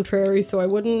the contrary, so I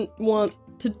wouldn't want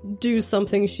to do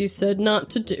something she said not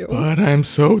to do. But I'm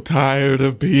so tired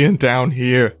of being down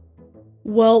here.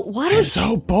 Well, why don't I'm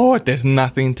so bored. There's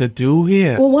nothing to do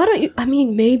here. Well, why don't you... I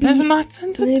mean, maybe... There's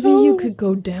nothing to do. Maybe you could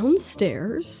go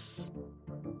downstairs.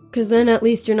 Because then at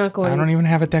least you're not going... I don't even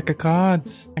have a deck of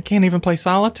cards. I can't even play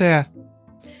solitaire.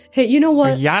 Hey, you know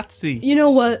what? Or Yahtzee. You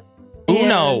know what?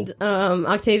 Uno. And,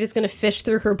 Octavia's gonna fish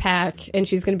through her pack, and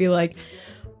she's gonna be like,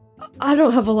 I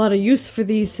don't have a lot of use for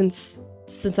these since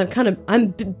I'm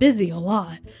busy a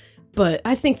lot, but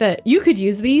I think that you could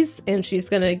use these. And she's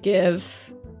gonna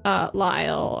give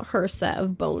Lyle her set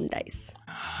of bone dice.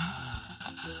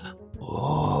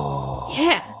 Oh.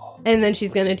 Yeah. And then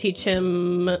she's gonna teach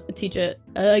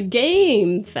a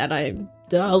game that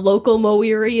a local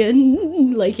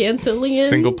Moirian, like Ancillian.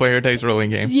 Single player dice rolling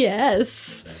game.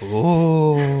 Yes.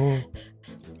 Oh.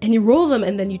 And you roll them,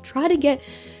 and then you try to get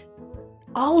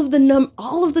all of the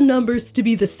numbers to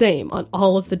be the same on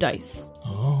all of the dice.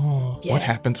 Oh. Yeah. What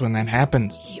happens when that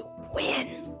happens? You win.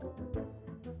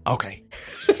 Okay.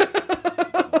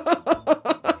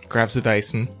 Grabs the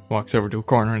dice and walks over to a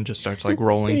corner and just starts like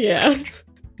rolling. Yeah.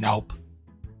 Nope.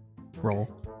 Roll.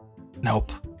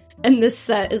 Nope. And this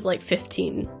set is like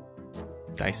 15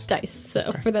 dice. So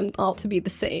okay. For them all to be the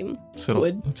same so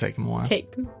it'll take them a while.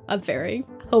 Take a very,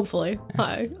 hopefully,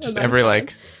 high. Just every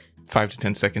like 5 to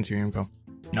 10 seconds you hear him go,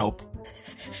 nope.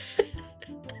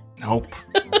 Nope.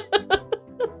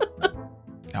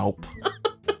 Nope.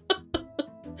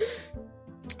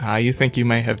 You think you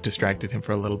may have distracted him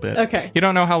for a little bit. Okay. You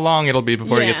don't know how long it'll be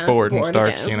before he gets bored and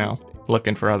starts, again.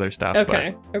 Looking for other stuff.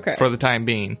 Okay. But for the time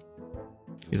being,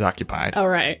 he's occupied. All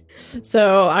right.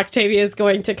 So Octavia is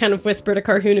going to kind of whisper to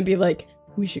Carhoon and be like,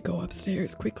 we should go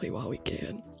upstairs quickly while we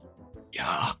can.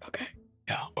 Yeah. Okay.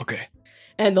 Yeah, okay.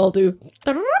 And they'll do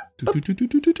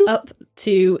up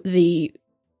to the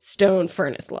stone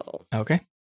furnace level. Okay.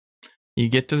 You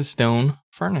get to the stone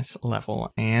furnace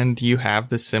level, and you have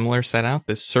this similar setup,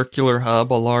 this circular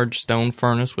hub, a large stone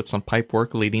furnace with some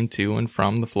pipework leading to and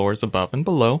from the floors above and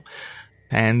below,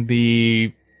 and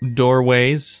the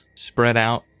doorways spread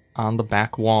out on the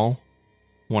back wall,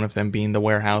 one of them being the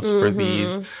warehouse for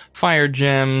these fire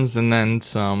gems, and then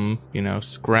some,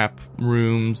 scrap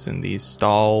rooms and these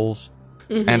stalls,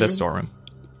 and a storeroom.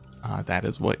 That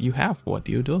is what you have. What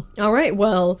do you do? All right,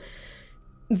 well,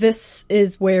 this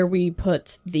is where we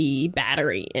put the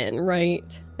battery in,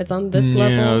 right? It's on this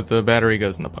level? No, the battery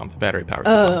goes in the pump. The battery powers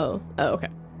the pump. Oh, okay.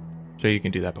 So you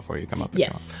can do that before you come up.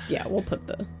 Yes, yeah, we'll put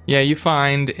the... Yeah, you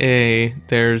find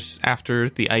after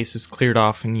the ice is cleared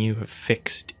off and you have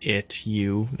fixed it,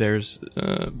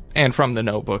 and from the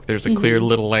notebook, there's a clear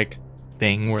little,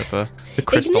 thing where the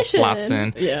crystal Ignition. slots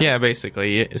in. Yeah,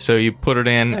 basically. So you put it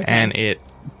in, and it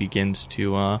begins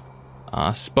to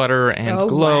sputter and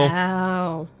glow.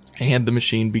 Wow. And the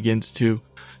machine begins to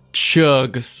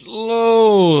chug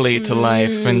slowly to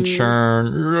life and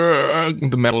churn,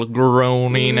 the metal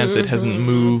groaning as it hasn't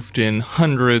moved in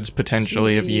hundreds,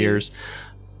 potentially, of years.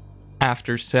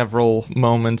 After several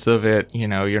moments of it,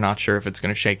 you're not sure if it's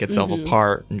going to shake itself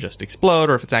apart and just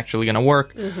explode, or if it's actually going to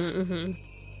work.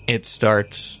 It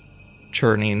starts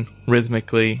churning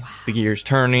rhythmically, the gears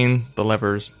turning, the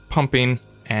levers pumping,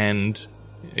 and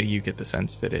you get the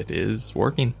sense that it is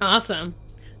working. Awesome.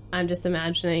 I'm just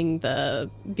imagining the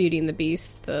Beauty and the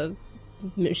Beast, the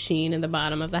machine in the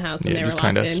bottom of the house when they were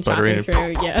locked in, chopping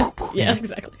through. Yeah,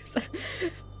 exactly.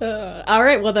 All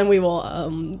right, well then we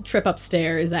will trip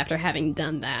upstairs after having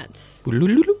done that.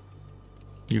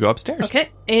 You go upstairs. Okay,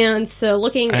 and so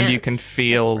looking and you can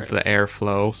feel the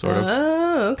airflow sort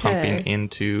of pumping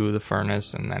into the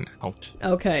furnace and then out.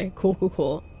 Okay,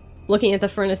 cool. Looking at the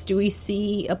furnace, do we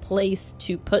see a place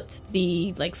to put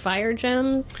the, fire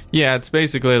gems? Yeah, it's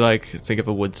basically think of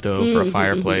a wood stove or a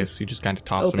fireplace. You just kind of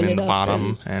toss them in the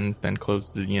bottom and then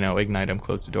close the, ignite them,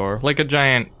 close the door. Like a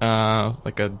giant, coal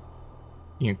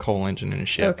engine in a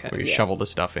ship where you shovel the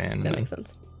stuff in. That makes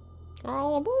sense.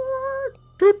 All aboard!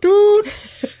 Doot doot!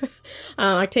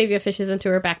 Octavia fishes into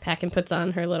her backpack and puts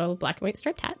on her little black and white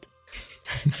striped hat.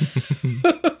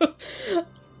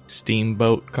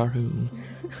 Steamboat Carhoon.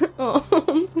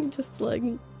 Oh, just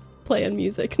playing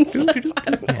music and stuff.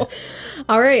 I don't know.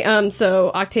 All right,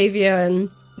 so Octavia and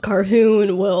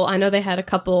Carhoon will... I know they had a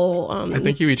couple... I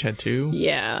think you each had 2.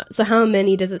 Yeah. So how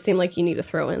many does it seem like you need to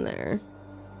throw in there?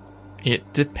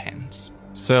 It depends.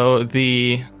 So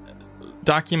the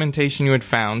documentation you had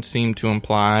found seemed to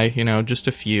imply, just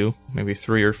a few, maybe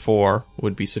 3 or 4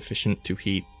 would be sufficient to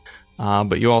heat.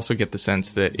 But you also get the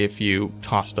sense that if you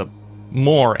tossed up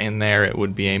more in there, it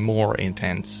would be a more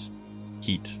intense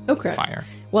heat fire.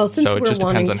 Well, since so it just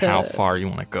depends on how far you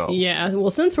want to go. Yeah, well,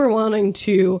 since we're wanting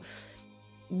to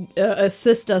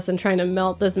assist us in trying to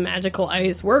melt this magical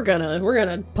ice, we're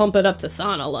gonna pump it up to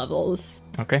sauna levels.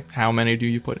 Okay, how many do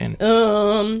you put in?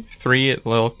 3.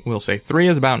 We'll say 3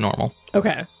 is about normal.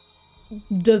 Okay.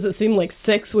 Does it seem like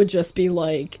 6 would just be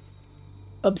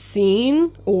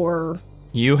obscene, or?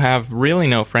 You have really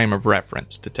no frame of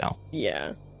reference to tell.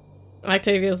 Yeah.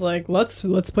 Octavia's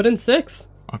let's put in 6.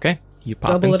 Okay, you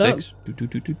pop Double in 6.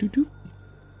 Do.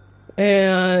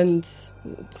 And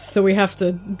so we have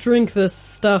to drink this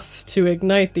stuff to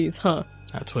ignite these, huh?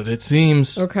 That's what it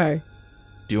seems. Okay.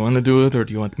 Do you want to do it, or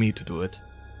do you want me to do it?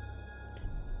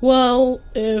 Well,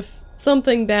 if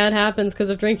something bad happens because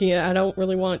of drinking it, I don't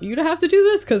really want you to have to do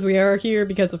this, because we are here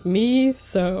because of me,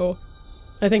 so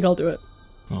I think I'll do it.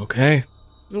 Okay.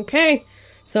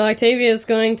 So Octavia's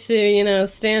going to,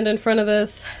 stand in front of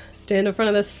this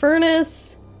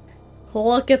furnace,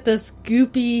 look at this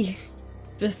goopy,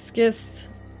 viscous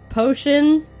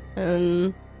potion,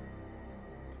 and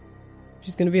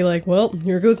she's gonna be like, well,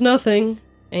 here goes nothing,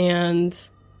 and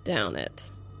down it.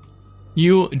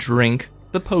 You drink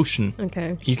the potion.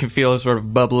 Okay. You can feel it sort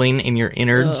of bubbling in your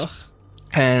innards,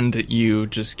 and you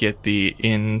just get the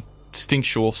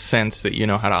instinctual sense that you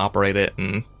know how to operate it,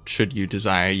 and should you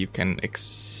desire, you can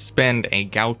expend a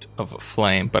gout of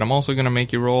flame. But I'm also going to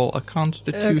make you roll a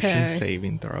Constitution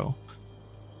saving throw.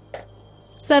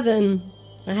 7.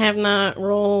 I have not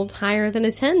rolled higher than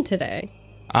a 10 today.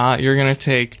 You're going to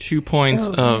take 2 points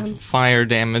of fire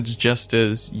damage just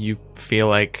as you feel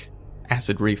like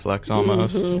acid reflux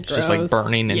almost. It's gross. just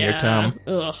burning in your tongue.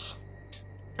 Ugh.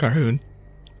 Carhoon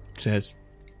says,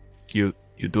 You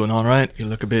doing all right? You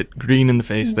look a bit green in the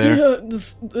face there. Yeah,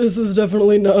 this is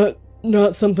definitely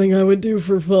not something I would do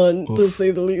for fun, to say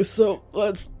the least. So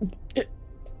let's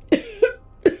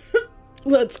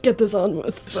let's get this on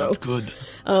with. So, sounds good.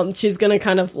 She's gonna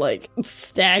kind of like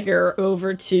stagger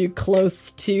over to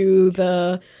close to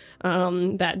the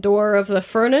that door of the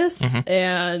furnace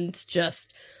and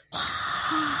just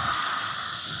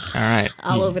All right.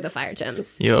 all over the fire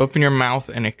gems. You open your mouth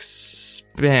and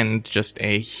expend just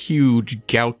a huge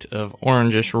gout of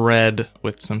orangish red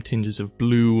with some tinges of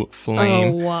blue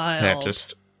flame wild. that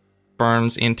just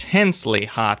burns intensely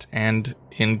hot and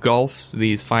engulfs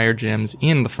these fire gems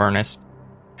in the furnace.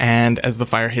 And as the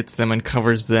fire hits them and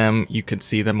covers them, you could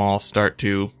see them all start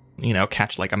to,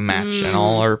 catch like a match and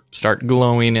all start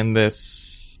glowing in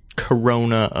this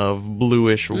corona of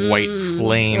bluish white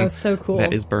flame so cool.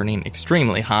 that is burning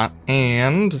extremely hot.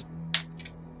 And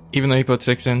even though you put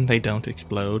 6 in, they don't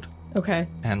explode Okay.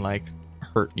 and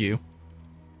hurt you.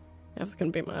 That was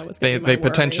gonna be my. They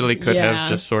potentially could have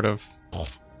just sort of,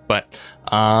 but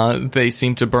they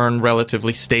seem to burn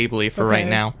relatively stably for right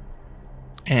now.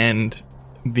 And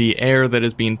the air that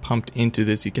is being pumped into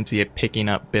this, you can see it picking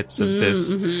up bits of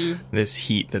this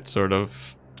heat that's sort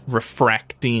of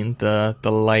refracting the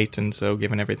light, and so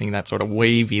giving everything that sort of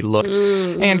wavy look,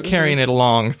 and carrying it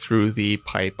along through the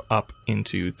pipe up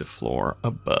into the floor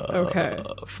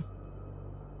above.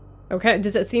 Okay.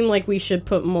 Does it seem like we should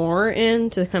put more in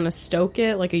to kind of stoke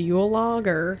it, like a Yule log,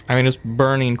 or? I mean, it's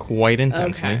burning quite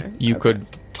intensely. Okay, You could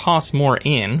toss more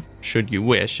in, should you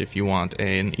wish, if you want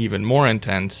an even more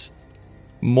intense,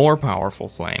 more powerful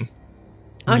flame.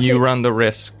 You run the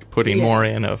risk putting more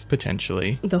in of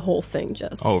potentially the whole thing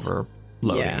just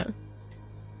overloading it.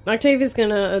 Octavia's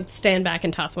gonna stand back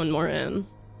and toss one more in.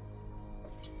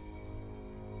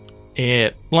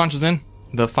 It launches in.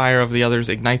 The fire of the others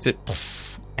ignites it,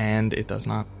 and it does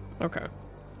not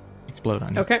explode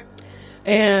on you. Okay.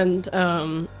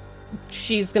 And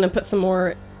she's gonna put some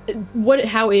more.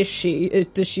 How is she?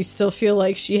 Does she still feel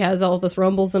like she has all this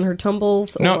rumbles and her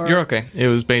tumbles? No, you're okay. It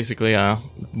was basically a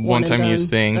one-time use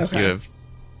thing. Okay. You have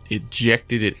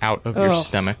ejected it out of your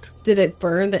stomach. Did it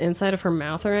burn the inside of her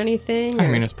mouth or anything? I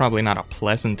mean, it's probably not a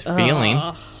pleasant feeling.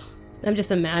 I'm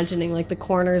just imagining the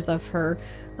corners of her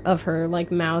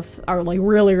mouth are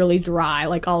really, really dry.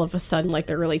 All of a sudden,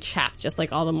 they're really chapped. Just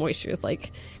all the moisture is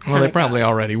Well, they probably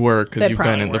already were because you've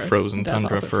been in the were. frozen That's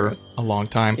tundra also for true. a long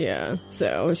time. Yeah,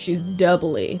 so she's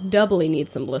doubly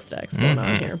needs some Blistex going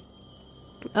on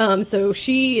here. So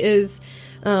she is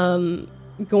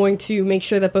going to make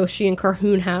sure that both she and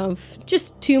Carhoon have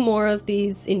just 2 more of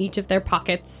these in each of their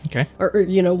pockets. Okay. Or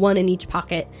one in each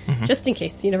pocket, just in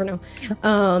case. You never know. Sure.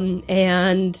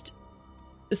 And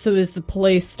so is the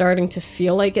place starting to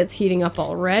feel like it's heating up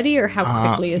already, or how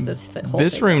quickly is this whole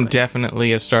This thing room going?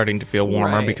 definitely is starting to feel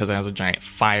warmer Right. because it has a giant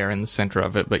fire in the center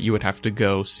of it, but you would have to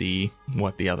go see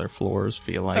what the other floors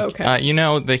feel like. Okay.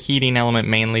 The heating element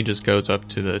mainly just goes up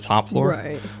to the top floor.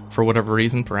 Right. For whatever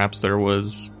reason, perhaps there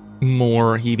was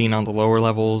more heating on the lower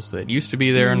levels that used to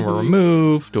be there and were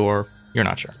removed, or you're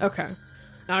not sure. Okay.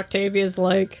 Octavia's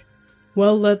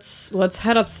well, let's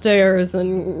head upstairs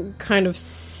and kind of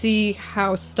see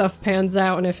how stuff pans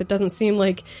out, and if it doesn't seem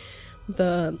like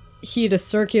the heat is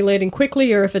circulating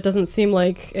quickly, or if it doesn't seem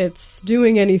like it's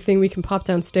doing anything, we can pop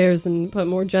downstairs and put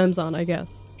more gems on, I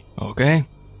guess. Okay.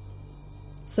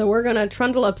 So we're gonna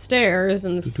trundle upstairs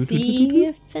and see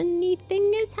if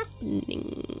anything is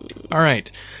happening. All right.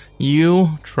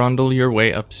 You trundle your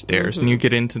way upstairs and you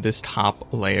get into this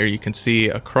top layer. You can see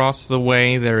across the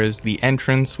way there is the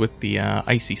entrance with the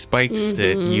icy spikes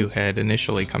that you had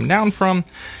initially come down from.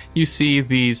 You see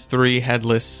these 3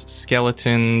 headless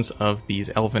skeletons of these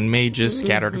elven mages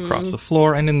scattered across the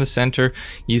floor, and in the center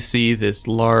you see this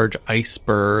large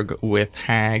iceberg with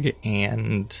hag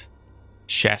and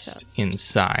chest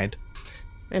inside.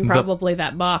 And probably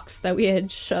that box that we had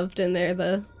shoved in there.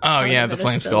 The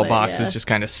flame skull box is just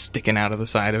kind of sticking out of the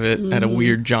side of it at a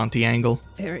weird jaunty angle.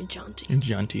 Very jaunty.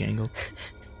 Jaunty angle.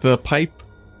 The pipe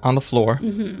on the floor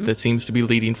that seems to be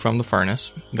leading from the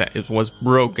furnace that was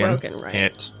broken. Right.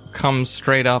 It comes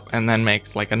straight up and then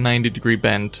makes a 90-degree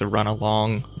bend to run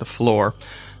along the floor.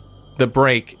 The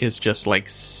break is just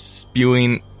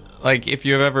spewing. If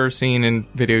you've ever seen in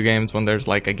video games when there's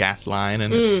a gas line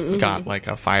and it's got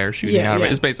a fire shooting out of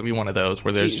it, it's basically one of those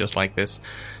where there's just this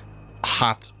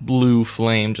hot blue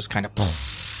flame just kind of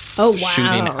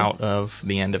shooting out of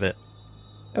the end of it.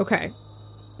 Okay.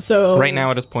 So right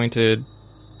now it is pointed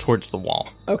towards the wall.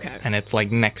 Okay. And it's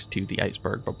next to the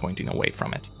iceberg but pointing away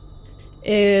from it.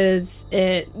 Is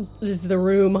the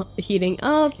room heating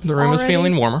up? The room is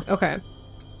feeling warmer. Okay.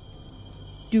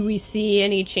 Do we see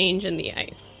any change in the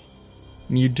ice?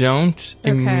 You don't.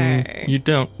 Okay. You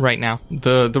don't right now.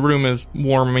 The room is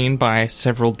warming by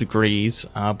several degrees,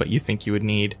 but you think you would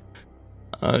need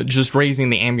just raising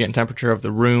the ambient temperature of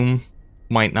the room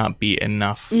might not be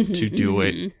enough to do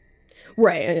it.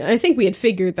 Right. I think we had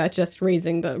figured that just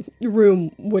raising the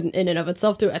room wouldn't in and of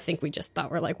itself do it. I think we just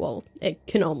thought we're like, well, it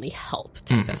can only help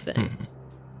type of thing.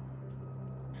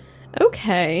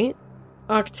 Okay.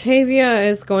 Octavia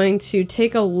is going to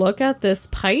take a look at this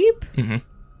pipe.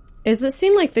 Does it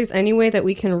seem like there's any way that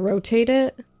we can rotate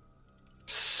it?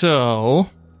 So,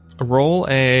 roll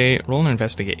an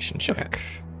investigation check. Okay.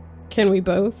 Can we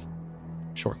both?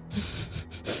 Sure.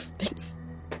 Thanks.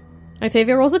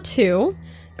 Octavia rolls a 2.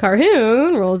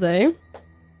 Carhoon rolls a...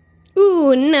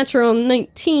 natural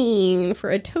 19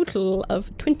 for a total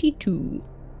of 22.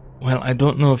 Well, I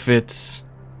don't know if it's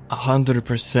 100%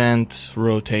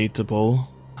 rotatable.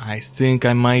 I think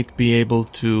I might be able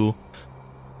to,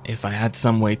 if I had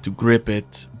some way to grip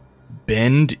it,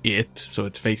 bend it so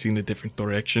it's facing a different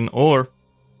direction, or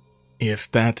if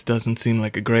that doesn't seem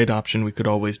like a great option, we could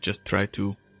always just try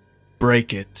to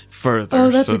break it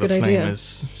further so the flame is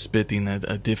spitting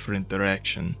a different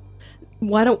direction.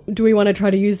 Do we want to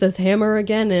try to use this hammer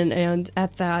again and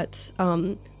at that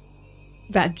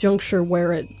that juncture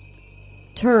where it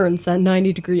turns, that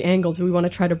 90-degree angle, do we want to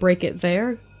try to break it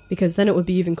there? Because then it would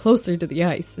be even closer to the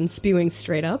ice and spewing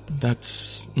straight up.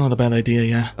 That's not a bad idea,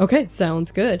 yeah. Okay,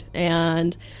 sounds good.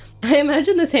 And I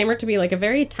imagine this hammer to be like a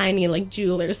very tiny, like,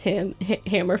 jeweler's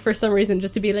hammer for some reason,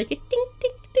 just to be like a ding,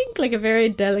 ding, ding, like a very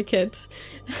delicate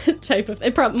type of...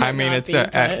 It probably I mean, I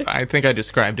think I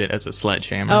described it as a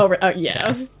sledgehammer. Oh,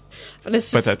 yeah. But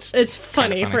it's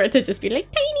funny for it to just be like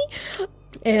tiny.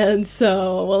 And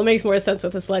so, well, it makes more sense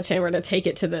with a sledgehammer to take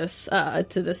it to this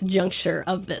juncture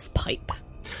of this pipe.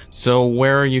 So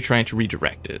where are you trying to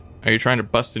redirect it? Are you trying to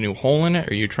bust a new hole in it?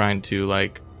 Or are you trying to,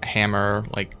 like, hammer,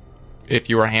 like, if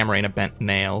you were hammering a bent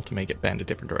nail to make it bend a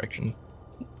different direction?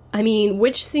 I mean,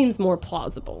 which seems more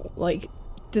plausible? Like,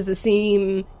 does it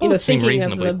seem, thinking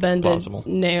of the bended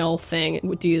nail thing,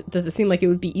 does it seem like it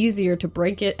would be easier to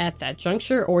break it at that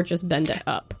juncture or just bend it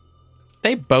up?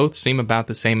 They both seem about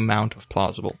the same amount of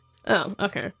plausible. Oh,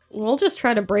 okay. We'll just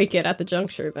try to break it at the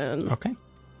juncture then. Okay.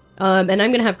 And I'm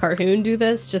going to have Carhoon do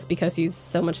this just because he's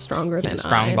so much stronger than I.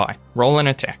 Strong boy. Roll an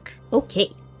attack.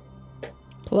 Okay.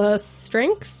 Plus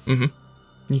strength?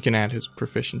 You can add his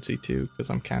proficiency too, because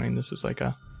I'm counting this as like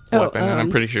a weapon, and I'm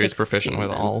pretty sure he's proficient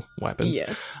with all weapons.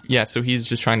 Yeah, so he's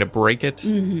just trying to break it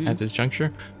at this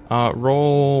juncture.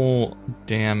 Roll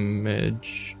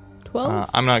damage. 12?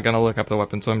 I'm not going to look up the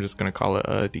weapon, so I'm just going to call it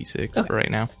a d6 for right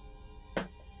now.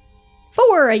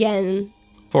 4 again.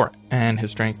 4. And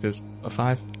his strength is a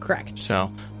 5? Correct.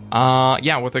 So,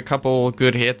 with a couple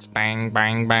good hits, bang,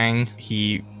 bang, bang,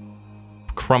 he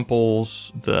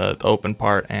crumples the open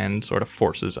part and sort of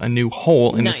forces a new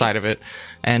hole in the side of it,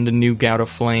 and a new gout of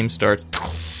flame starts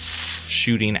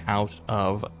shooting out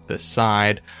of the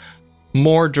side,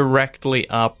 more directly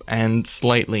up and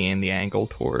slightly in the angle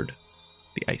toward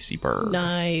the icy bird.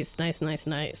 Nice.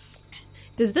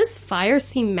 Does this fire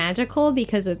seem magical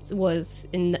because it was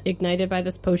ignited by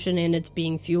this potion and it's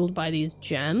being fueled by these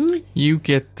gems? You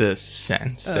get the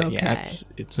sense that,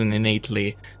 it's an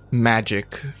innately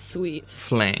magic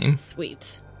flame.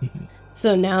 Sweet.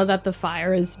 So now that the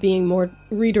fire is being more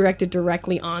redirected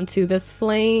directly onto this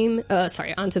flame,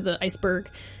 onto the iceberg,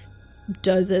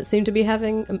 does it seem to be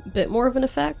having a bit more of an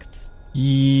effect?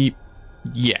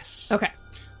 Yes. Okay.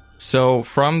 So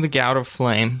from the gout of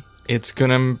flame, it's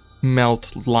gonna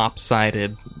melt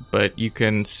lopsided, but you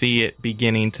can see it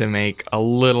beginning to make a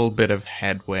little bit of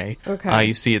headway. Okay.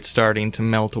 You see it starting to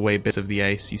melt away bits of the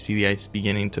ice. You see the ice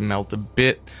beginning to melt a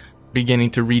bit, beginning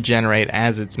to regenerate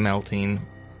as it's melting,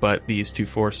 but these two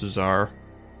forces are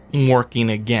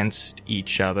working against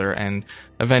each other, and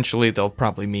eventually they'll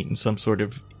probably meet in some sort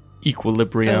of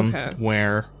equilibrium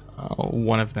where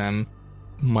one of them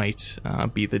might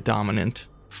be the dominant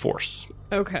force.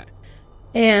 Okay.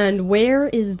 And where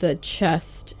is the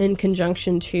chest in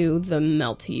conjunction to the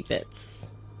melty bits?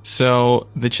 So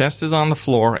the chest is on the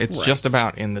floor. It's just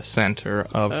about in the center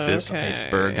of this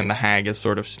iceberg, and the hag is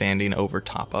sort of standing over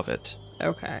top of it.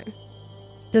 Okay.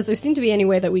 Does there seem to be any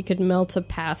way that we could melt a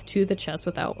path to the chest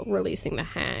without releasing the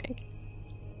hag?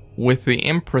 With the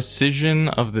imprecision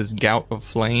of this gout of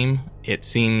flame, it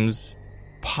seems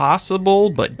possible,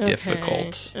 but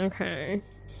difficult. Okay.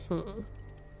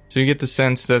 So you get the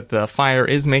sense that the fire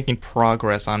is making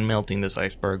progress on melting this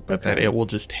iceberg, but that it will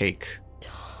just take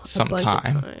some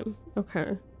time.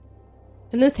 Okay.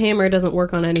 And this hammer doesn't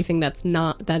work on anything that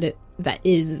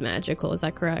is magical, is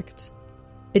that correct?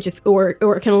 It just or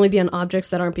it can only be on objects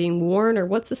that aren't being worn, or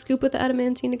what's the scoop with the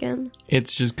adamantine again?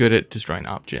 It's just good at destroying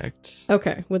objects.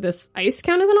 Okay. Would this ice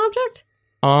count as an object?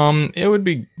 It would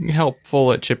be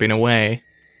helpful at chipping away.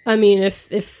 I mean,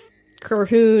 if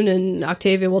Carhoon and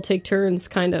Octavia will take turns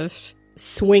kind of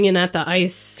swinging at the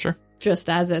ice. Sure. Just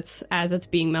as it's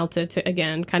being melted to,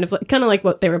 again, kind of like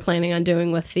what they were planning on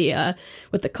doing with the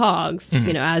cogs,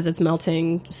 Mm-hmm. as it's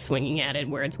melting, swinging at it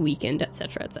where it's weakened,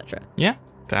 etc., etc. Yeah,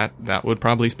 that would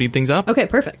probably speed things up. Okay,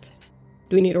 perfect.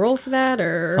 Do we need a roll for that,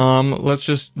 or Let's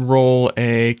just roll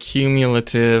a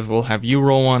cumulative. We'll have you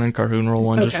roll one and Carhoon roll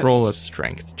one. Just Okay. roll a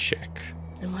strength check.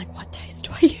 I'm like, what dice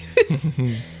do I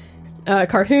use?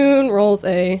 Carhoon rolls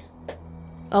a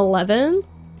 11.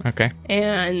 Okay.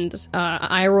 And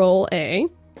I roll a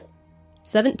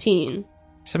 17.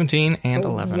 17 and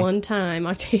 11. One time,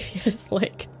 Octavia's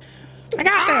like, I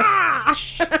got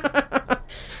this!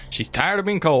 She's tired of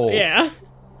being cold. Yeah.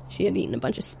 She had eaten a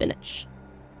bunch of spinach.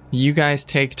 You guys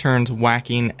take turns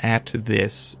whacking at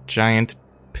this giant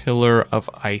pillar of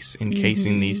ice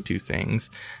encasing these two things,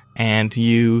 and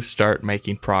you start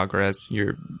making progress.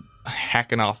 You're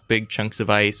hacking off big chunks of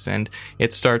ice, and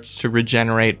it starts to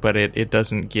regenerate, but it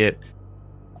doesn't get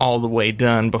all the way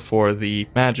done before the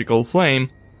magical flame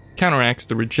counteracts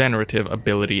the regenerative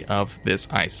ability of this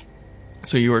ice.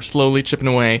 So you are slowly chipping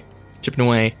away,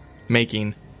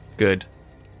 making good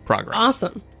progress.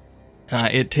 Awesome.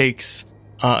 It takes,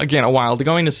 again, a while. The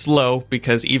going is slow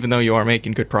because even though you are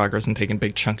making good progress and taking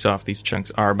big chunks off, these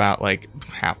chunks are about like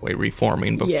halfway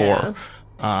reforming before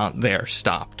they're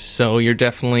stopped. So you're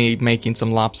definitely making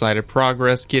some lopsided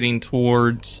progress, getting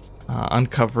towards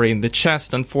uncovering the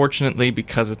chest. Unfortunately,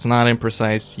 because it's not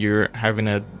imprecise, you're having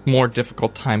a more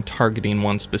difficult time targeting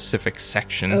one specific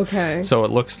section. Okay. So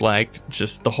it looks like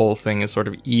just the whole thing is sort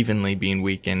of evenly being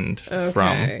weakened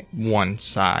from one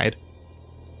side.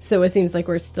 So it seems like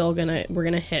we're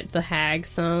gonna hit the hag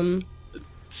some.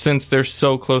 Since they're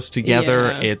so close together,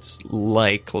 Yeah. it's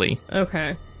likely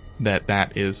Okay.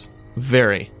 that is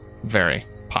very, very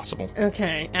possible.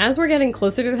 Okay. As we're getting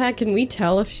closer to the hag, can we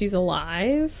tell if she's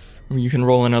alive? You can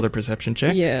roll another perception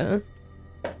check. Yeah.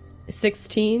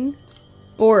 16?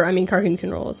 Or, I mean, Carhoon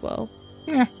can roll as well.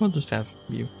 Yeah, we'll just have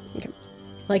you.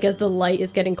 Like, as the light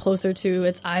is getting closer to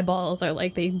its eyeballs, are,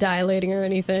 like, they dilating or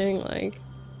anything? Like...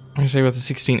 I say with the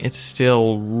 16, it's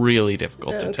still really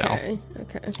difficult to tell.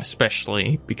 Okay.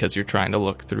 Especially because you're trying to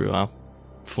look through a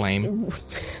flame.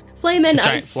 Flame and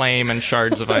Giant ice. flame and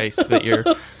shards of ice that you're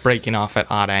breaking off at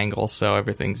odd angles, so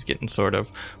everything's getting sort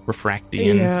of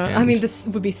refracty. Yeah, I mean, this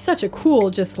would be such a cool,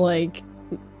 just like,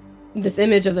 this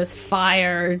image of this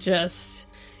fire just,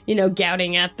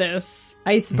 gouting at this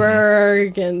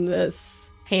iceberg and this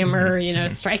hammer,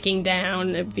 striking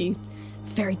down.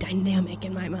 It's very dynamic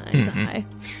in my mind's eye.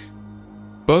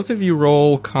 Both of you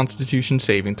roll Constitution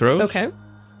saving throws. Okay.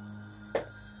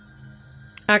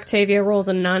 Octavia rolls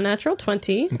a non-natural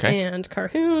 20. Okay. And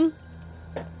Carhoon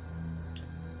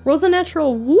rolls a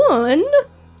natural 1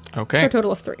 for Okay. a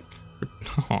total of 3.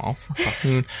 Aw,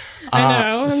 Carhoon. I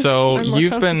know. So I'm more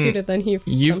you've constituted than he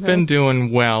You've somehow. been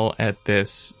doing well at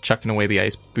this, chucking away the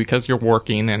ice, because you're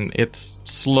working and it's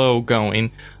slow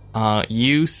going.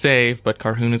 You save, but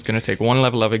Carhoon is going to take 1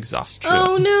 level of exhaustion.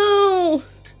 Oh no!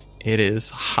 It is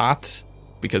hot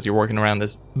because you're working around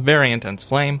this very intense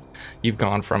flame. You've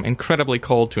gone from incredibly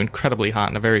cold to incredibly hot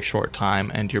in a very short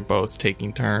time, and you're both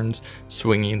taking turns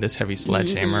swinging this heavy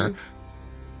sledgehammer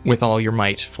with all your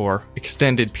might for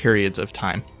extended periods of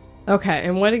time. Okay,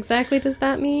 and what exactly does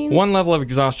that mean? 1 level of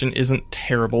exhaustion isn't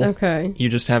terrible. Okay. You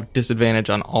just have disadvantage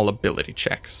on all ability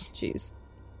checks. Jeez.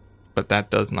 But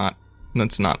that's not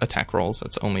attack rolls,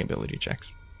 that's only ability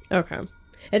checks. Okay.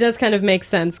 It does kind of make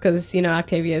sense because,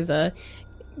 Octavia is a,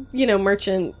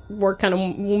 merchant, kind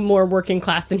of more working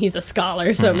class than he's a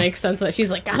scholar, so it makes sense that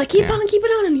she's like, gotta keep on, keep it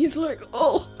on, and he's like,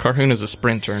 oh. Carhoon is a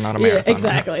sprinter, not a marathon.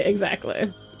 Yeah,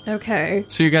 exactly. Okay.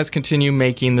 So you guys continue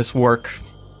making this work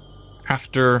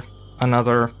after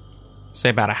another, say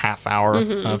about a half hour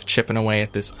of chipping away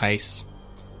at this ice.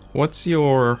 What's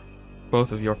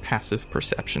both of your passive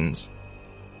perceptions?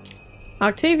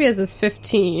 Octavia's is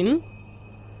 15.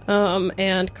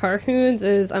 And Carhoon's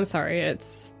is,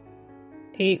 it's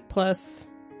 8 plus...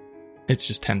 It's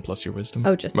just 10 plus your wisdom.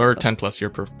 Oh, just 10 10 10 plus your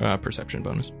perception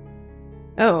bonus.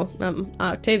 Oh,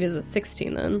 Octavia's is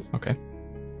 16 then. Okay.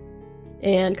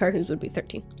 And Carhoon's would be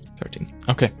 13. 13.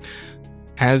 Okay.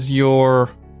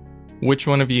 Which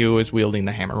one of you is wielding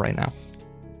the hammer right now?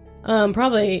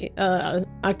 Probably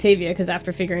Octavia, because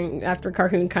after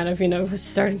Carhoon kind of, was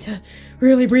starting to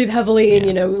really breathe heavily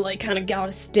and, kind of got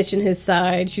a stitch in his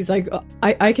side, she's like,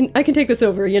 I can take this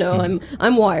over,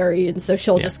 I'm wiry, and so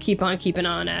she'll just keep on keeping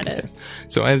on at it.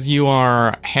 So as you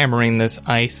are hammering this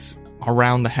ice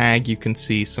around the hag, you can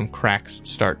see some cracks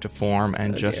start to form,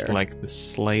 and dear. like the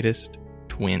slightest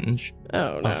twinge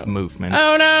Oh, no. of movement.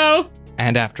 Oh, no!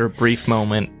 And after a brief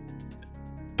moment,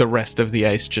 the rest of the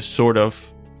ice just sort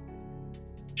of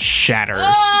shatters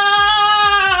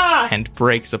and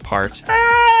breaks apart.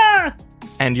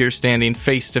 And you're standing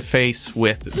face to face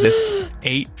with this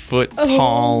 8-foot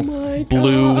tall,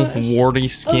 blue,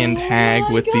 warty-skinned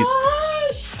hag with these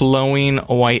flowing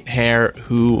white hair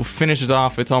who finishes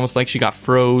off. It's almost like she got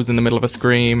froze in the middle of a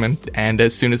scream, and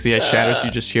as soon as the ice shatters, you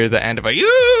just hear the end of a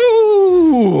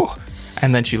 "yoo!"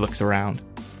 And then she looks around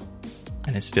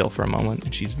and is still for a moment,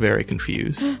 and she's very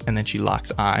confused. And then she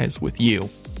locks eyes with you,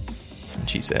 and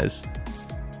she says,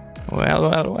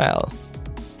 well.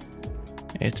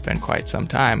 It's been quite some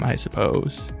time, I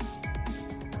suppose.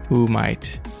 Who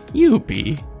might you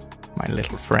be, my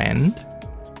little friend?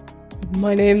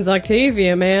 My name's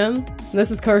Octavia, ma'am.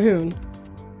 This is Carhoon.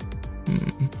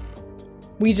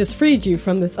 We just freed you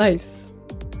from this ice.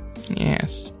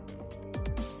 Yes.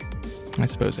 I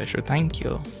suppose I should thank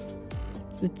you.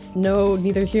 It's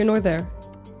neither here nor there.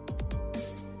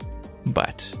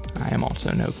 But I am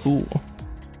also no fool.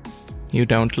 You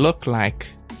don't look like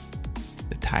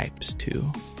the types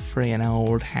to free an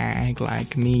old hag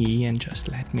like me and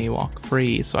just let me walk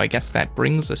free, so I guess that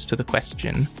brings us to the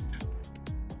question,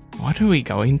 what are we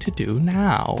going to do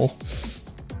now?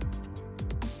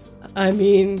 I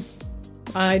mean,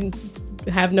 I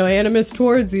have no animus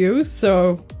towards you,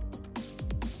 so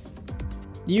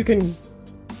you can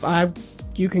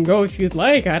go if you'd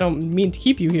like. I don't mean to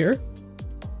keep you here.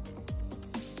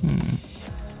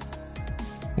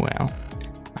 Well,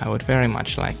 I would very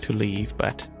much like to leave,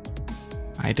 but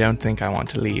I don't think I want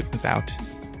to leave without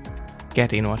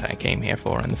getting what I came here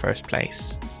for in the first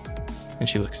place. And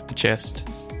she looks at the chest.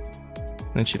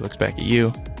 Then she looks back at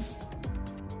you.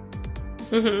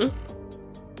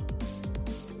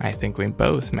 I think we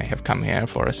both may have come here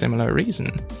for a similar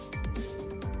reason.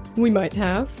 We might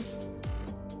have.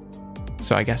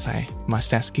 So I guess I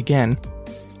must ask again.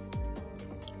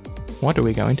 What are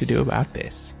we going to do about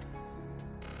this?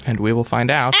 And we will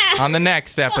find out on the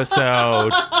next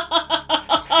episode.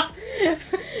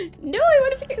 No, I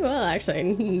want to figure... Well, actually, I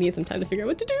need some time to figure out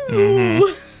what to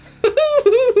do.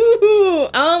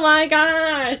 Oh my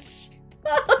gosh.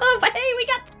 But hey, we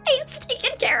got ice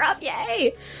taken care of.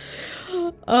 Yay.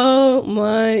 Oh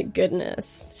my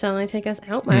goodness. Shall I take us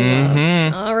out, my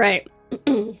love? All right.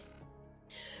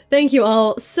 Thank you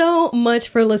all so much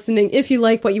for listening. If you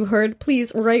like what you heard,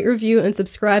 please rate, review, and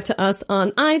subscribe to us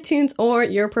on iTunes or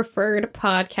your preferred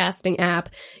podcasting app.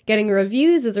 Getting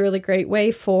reviews is a really great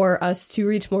way for us to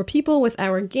reach more people with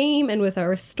our game and with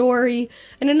our story.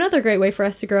 And another great way for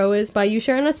us to grow is by you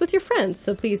sharing us with your friends.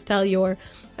 So please tell your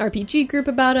RPG group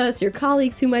about us, your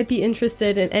colleagues who might be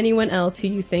interested, and anyone else who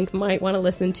you think might want to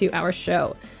listen to our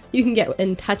show. You can get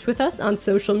in touch with us on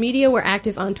social media. We're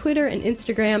active on Twitter and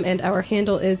Instagram, and our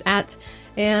handle is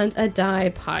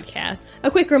 @AndADiePodcast.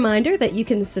 A quick reminder that you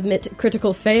can submit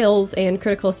critical fails and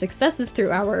critical successes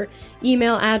through our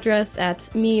email address at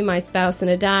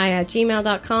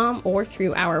memyspouseandadie@gmail.com or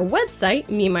through our website,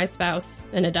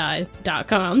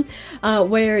 memyspouseandadie.com,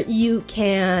 where you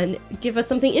can give us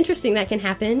something interesting that can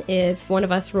happen if one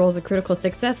of us rolls a critical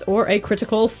success or a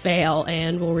critical fail,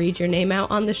 and we'll read your name out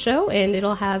on the show, and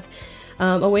it'll have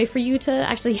a way for you to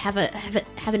actually have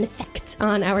an effect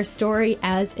on our story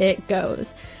as it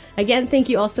goes. Again, thank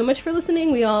you all so much for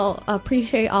listening. We all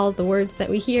appreciate all of the words that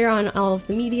we hear on all of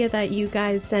the media that you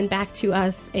guys send back to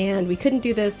us, and we couldn't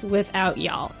do this without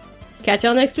y'all. Catch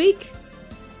y'all next week.